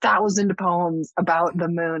 1,000 poems about the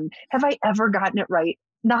moon. Have I ever gotten it right?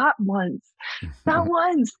 Not once. Not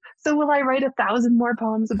once. So will I write 1,000 more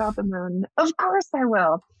poems about the moon? Of course I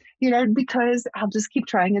will. Because I'll just keep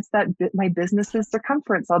trying. It's that my business is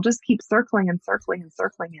circumference. I'll just keep circling and circling and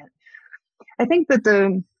circling it. I think that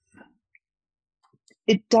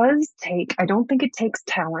I don't think it takes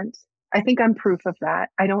talent. I think I'm proof of that.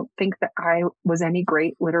 I don't think that I was any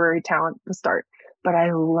great literary talent to start, but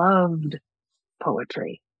I loved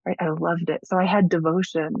poetry, right? I loved it. So I had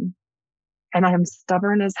devotion, and I'm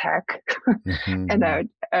stubborn as heck. And I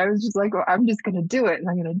was just like, well, I'm just going to do it, and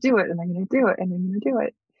I'm going to do it, and I'm going to do it, and I'm going to do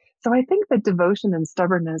it. So I think that devotion and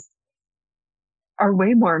stubbornness are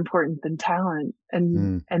way more important than talent.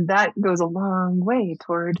 And that goes a long way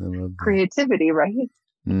toward creativity, right?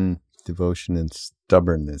 Devotion and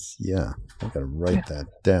stubbornness. Yeah. I got to write that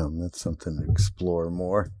down. That's something to explore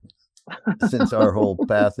more. Since our whole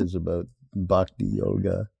path is about bhakti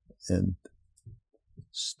yoga and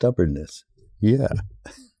stubbornness. Yeah.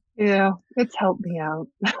 Yeah. It's helped me out.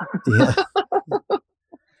 Yeah.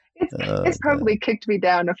 It's probably kicked me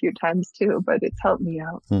down a few times too, but it's helped me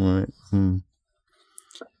out. All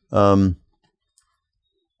right.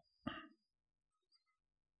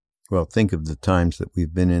 Well, think of the times that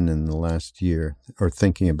we've been in the last year, or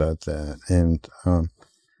thinking about that. And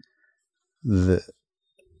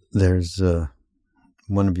there's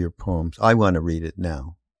one of your poems. I want to read it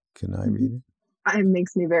now. Can I read it? It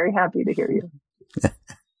makes me very happy to hear you.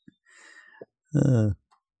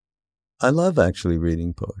 I love actually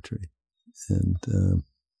reading poetry. And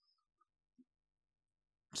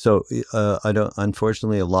so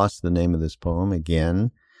unfortunately, I lost the name of this poem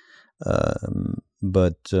again.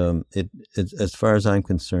 But it as far as I'm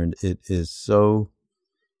concerned, it is so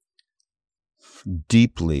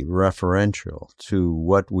deeply referential to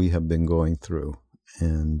what we have been going through,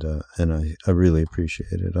 and I really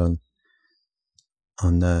appreciate it on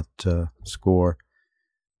that score.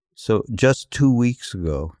 So just 2 weeks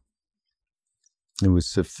ago, it was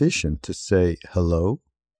sufficient to say hello,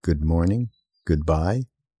 good morning, goodbye,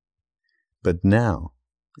 But now,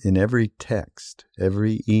 in every text,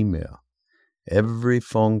 every email, every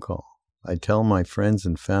phone call, I tell my friends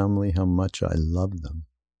and family how much I love them.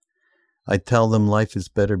 I tell them life is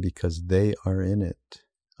better because they are in it.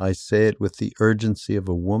 I say it with the urgency of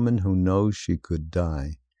a woman who knows she could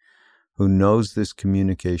die, who knows this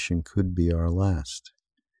communication could be our last.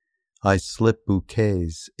 I slip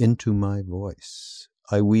bouquets into my voice.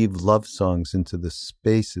 I weave love songs into the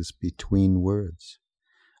spaces between words.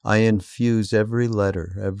 I infuse every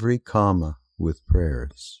letter, every comma with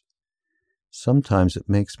prayers. Sometimes it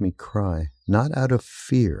makes me cry, not out of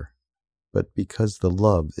fear, but because the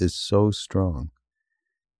love is so strong.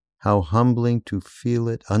 How humbling to feel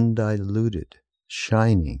it undiluted,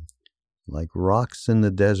 shining, like rocks in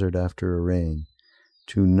the desert after a rain,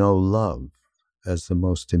 to know love as the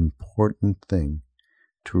most important thing,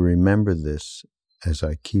 to remember this as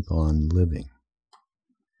I keep on living.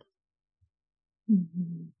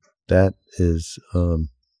 Mm-hmm. That is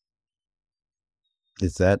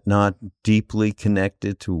that not deeply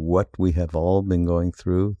connected to what we have all been going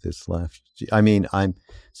through this last? I mean,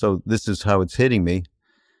 so this is how it's hitting me.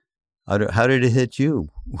 How did it hit you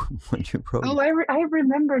when you wrote Oh, it? I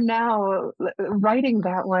remember now writing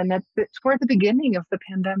that one toward the beginning of the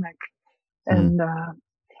pandemic. Mm.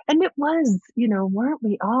 And it was, weren't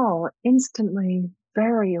we all instantly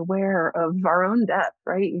very aware of our own death,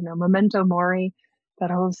 right? Memento mori, that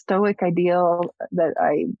whole Stoic ideal that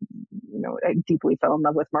I deeply fell in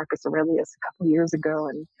love with Marcus Aurelius a couple years ago,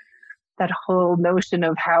 and that whole notion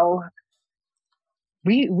of how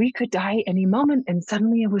we could die any moment, and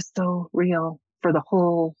suddenly it was so real for the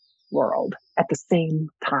whole world at the same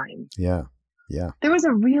time. Yeah, yeah. There was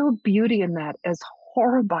a real beauty in that, as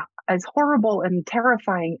horrible and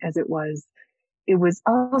terrifying as it was. It was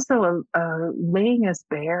also a laying us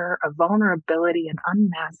bare, a vulnerability and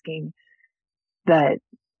unmasking that,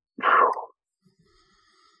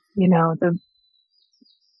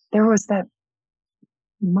 there was that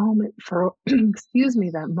moment for, excuse me,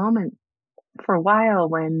 that moment for a while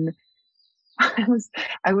when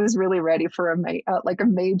I was really ready for like a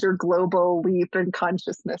major global leap in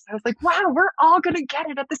consciousness. I was like, wow, we're all going to get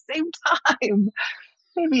it at the same time.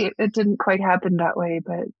 Maybe it didn't quite happen that way,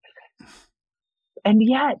 but and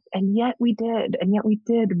yet we did, and yet we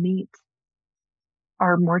did meet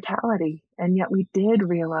our mortality, and yet we did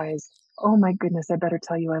realize, oh my goodness, I better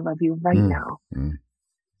tell you I love you right now.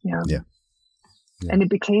 Yeah. Yeah. And it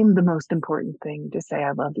became the most important thing to say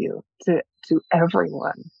I love you to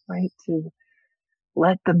everyone, right? To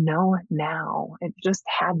let them know now. It just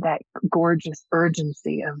had that gorgeous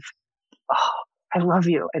urgency of, oh, I love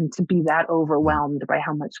you, and to be that overwhelmed by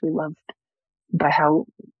how much we loved, by how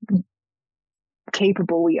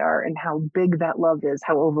capable we are, and how big that love is,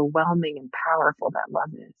 how overwhelming and powerful that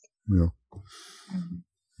love is. Yeah.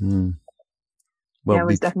 Mm. Well, yeah, it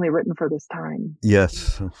was definitely written for this time.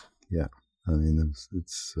 Yes. Yeah. I mean,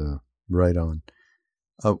 it's right on.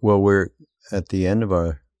 Well, we're at the end of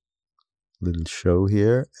our little show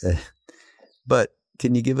here, but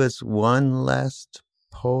can you give us one last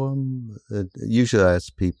poem? Usually I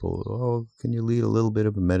ask people, oh, can you lead a little bit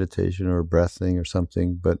of a meditation or a breath thing or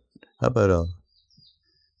something? But how about a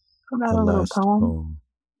little last poem?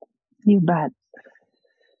 You bet.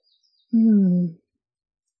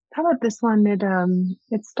 How about this one?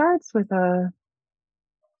 It starts with a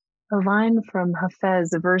line from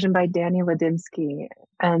Hafez, a version by Danny Ladinsky,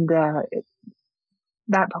 and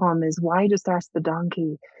that poem is, "Why just ask the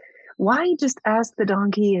donkey? Why just ask the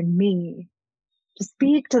donkey and me to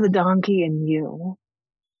speak to the donkey and you,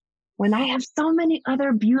 when I have so many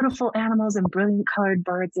other beautiful animals and brilliant colored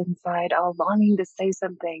birds inside, all longing to say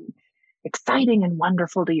something exciting and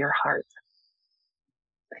wonderful to your heart?"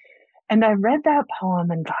 And I read that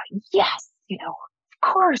poem and thought, yes, of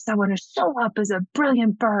course I want to show up as a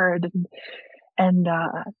brilliant bird. And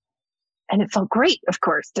it felt great, of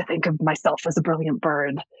course, to think of myself as a brilliant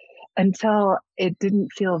bird, until it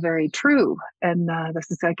didn't feel very true. And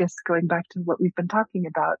this is, I guess, going back to what we've been talking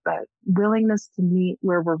about, that willingness to meet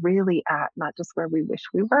where we're really at, not just where we wish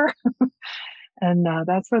we were. And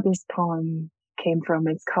that's where this poem came from.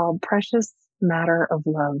 It's called Precious Matter of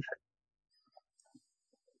Love.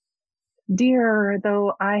 Dear,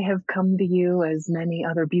 though I have come to you as many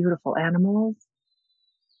other beautiful animals,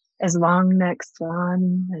 as long-necked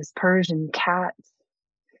swan, as Persian cat,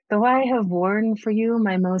 though I have worn for you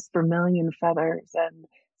my most vermilion feathers and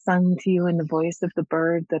sung to you in the voice of the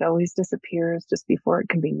bird that always disappears just before it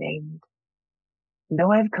can be named,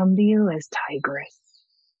 though I've come to you as tigress,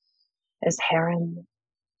 as heron,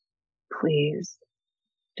 please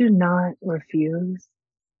do not refuse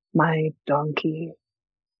my donkey,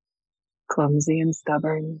 clumsy and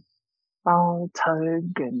stubborn, all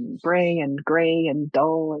tug and bray and gray and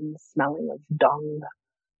dull and smelling of dung.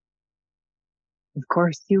 Of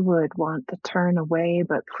course you would want to turn away,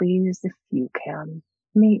 but please, if you can,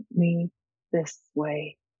 meet me this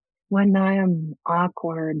way. When I am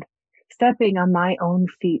awkward, stepping on my own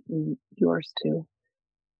feet and yours too.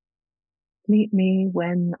 Meet me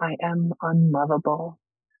when I am unlovable,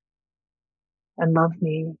 and love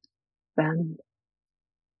me then,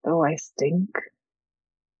 though I stink,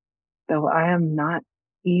 though I am not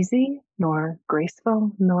easy, nor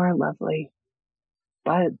graceful, nor lovely,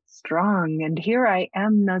 but strong. And here I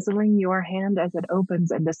am, nuzzling your hand as it opens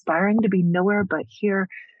and aspiring to be nowhere but here.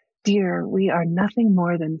 Dear, we are nothing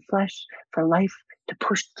more than flesh for life to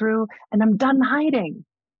push through, and I'm done hiding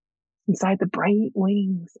inside the bright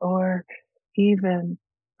wings, or even,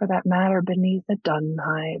 for that matter, beneath a dun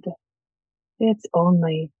hide. It's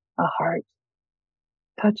only a heart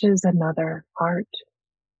touches another heart.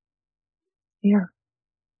 Here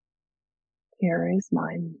is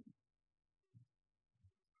mine.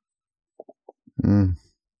 As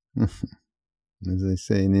I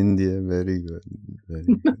say in India, very good. Very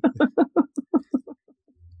good.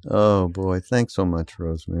 Oh boy, thanks so much,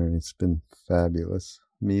 Rosemary. It's been fabulous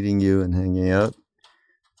meeting you and hanging out.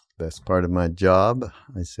 Best part of my job,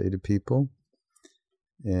 I say to people.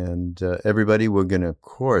 And everybody, we're going to, of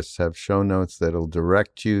course, have show notes that'll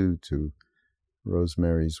direct you to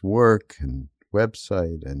Rosemary's work and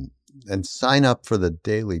website, and sign up for the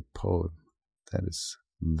Daily Poem. That is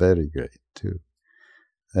very great, too.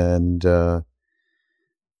 And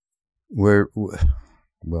we're going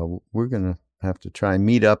to have to try and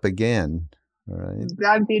meet up again. All right.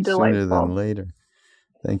 That'd be delightful. Sooner than later.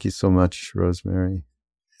 Thank you so much, Rosemary.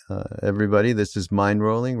 Everybody, this is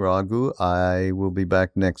Mindrolling, Raghu. I will be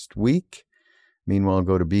back next week. Meanwhile,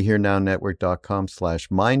 go to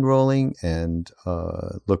BeHereNowNetwork.com/mindrolling and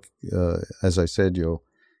look. As I said, you'll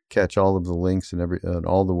catch all of the links and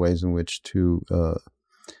all the ways in which to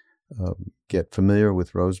get familiar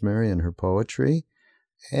with Rosemary and her poetry.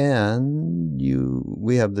 And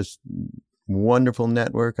we have this wonderful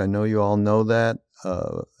network. I know you all know that.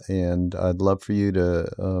 And I'd love for you to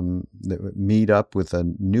meet up with a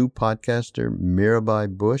new podcaster.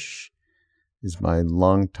 Mirabai Bush is my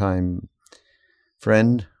longtime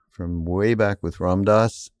friend from way back with Ram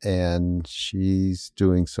Dass, and she's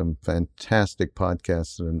doing some fantastic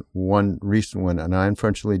podcasts. And one recent one, and I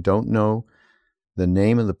unfortunately don't know the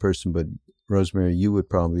name of the person, but Rosemary, you would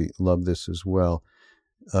probably love this as well.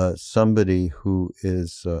 Somebody who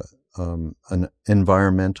is an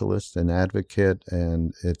environmentalist, an advocate,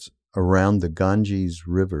 and it's around the Ganges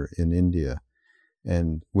River in India,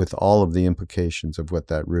 and with all of the implications of what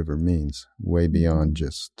that river means, way beyond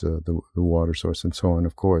just the water source and so on,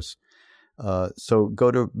 of course. So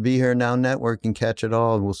go to Be Here Now Network and catch it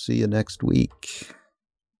all. We'll see you next week.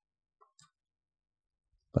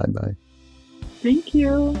 Bye-bye. Thank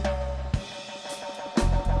you.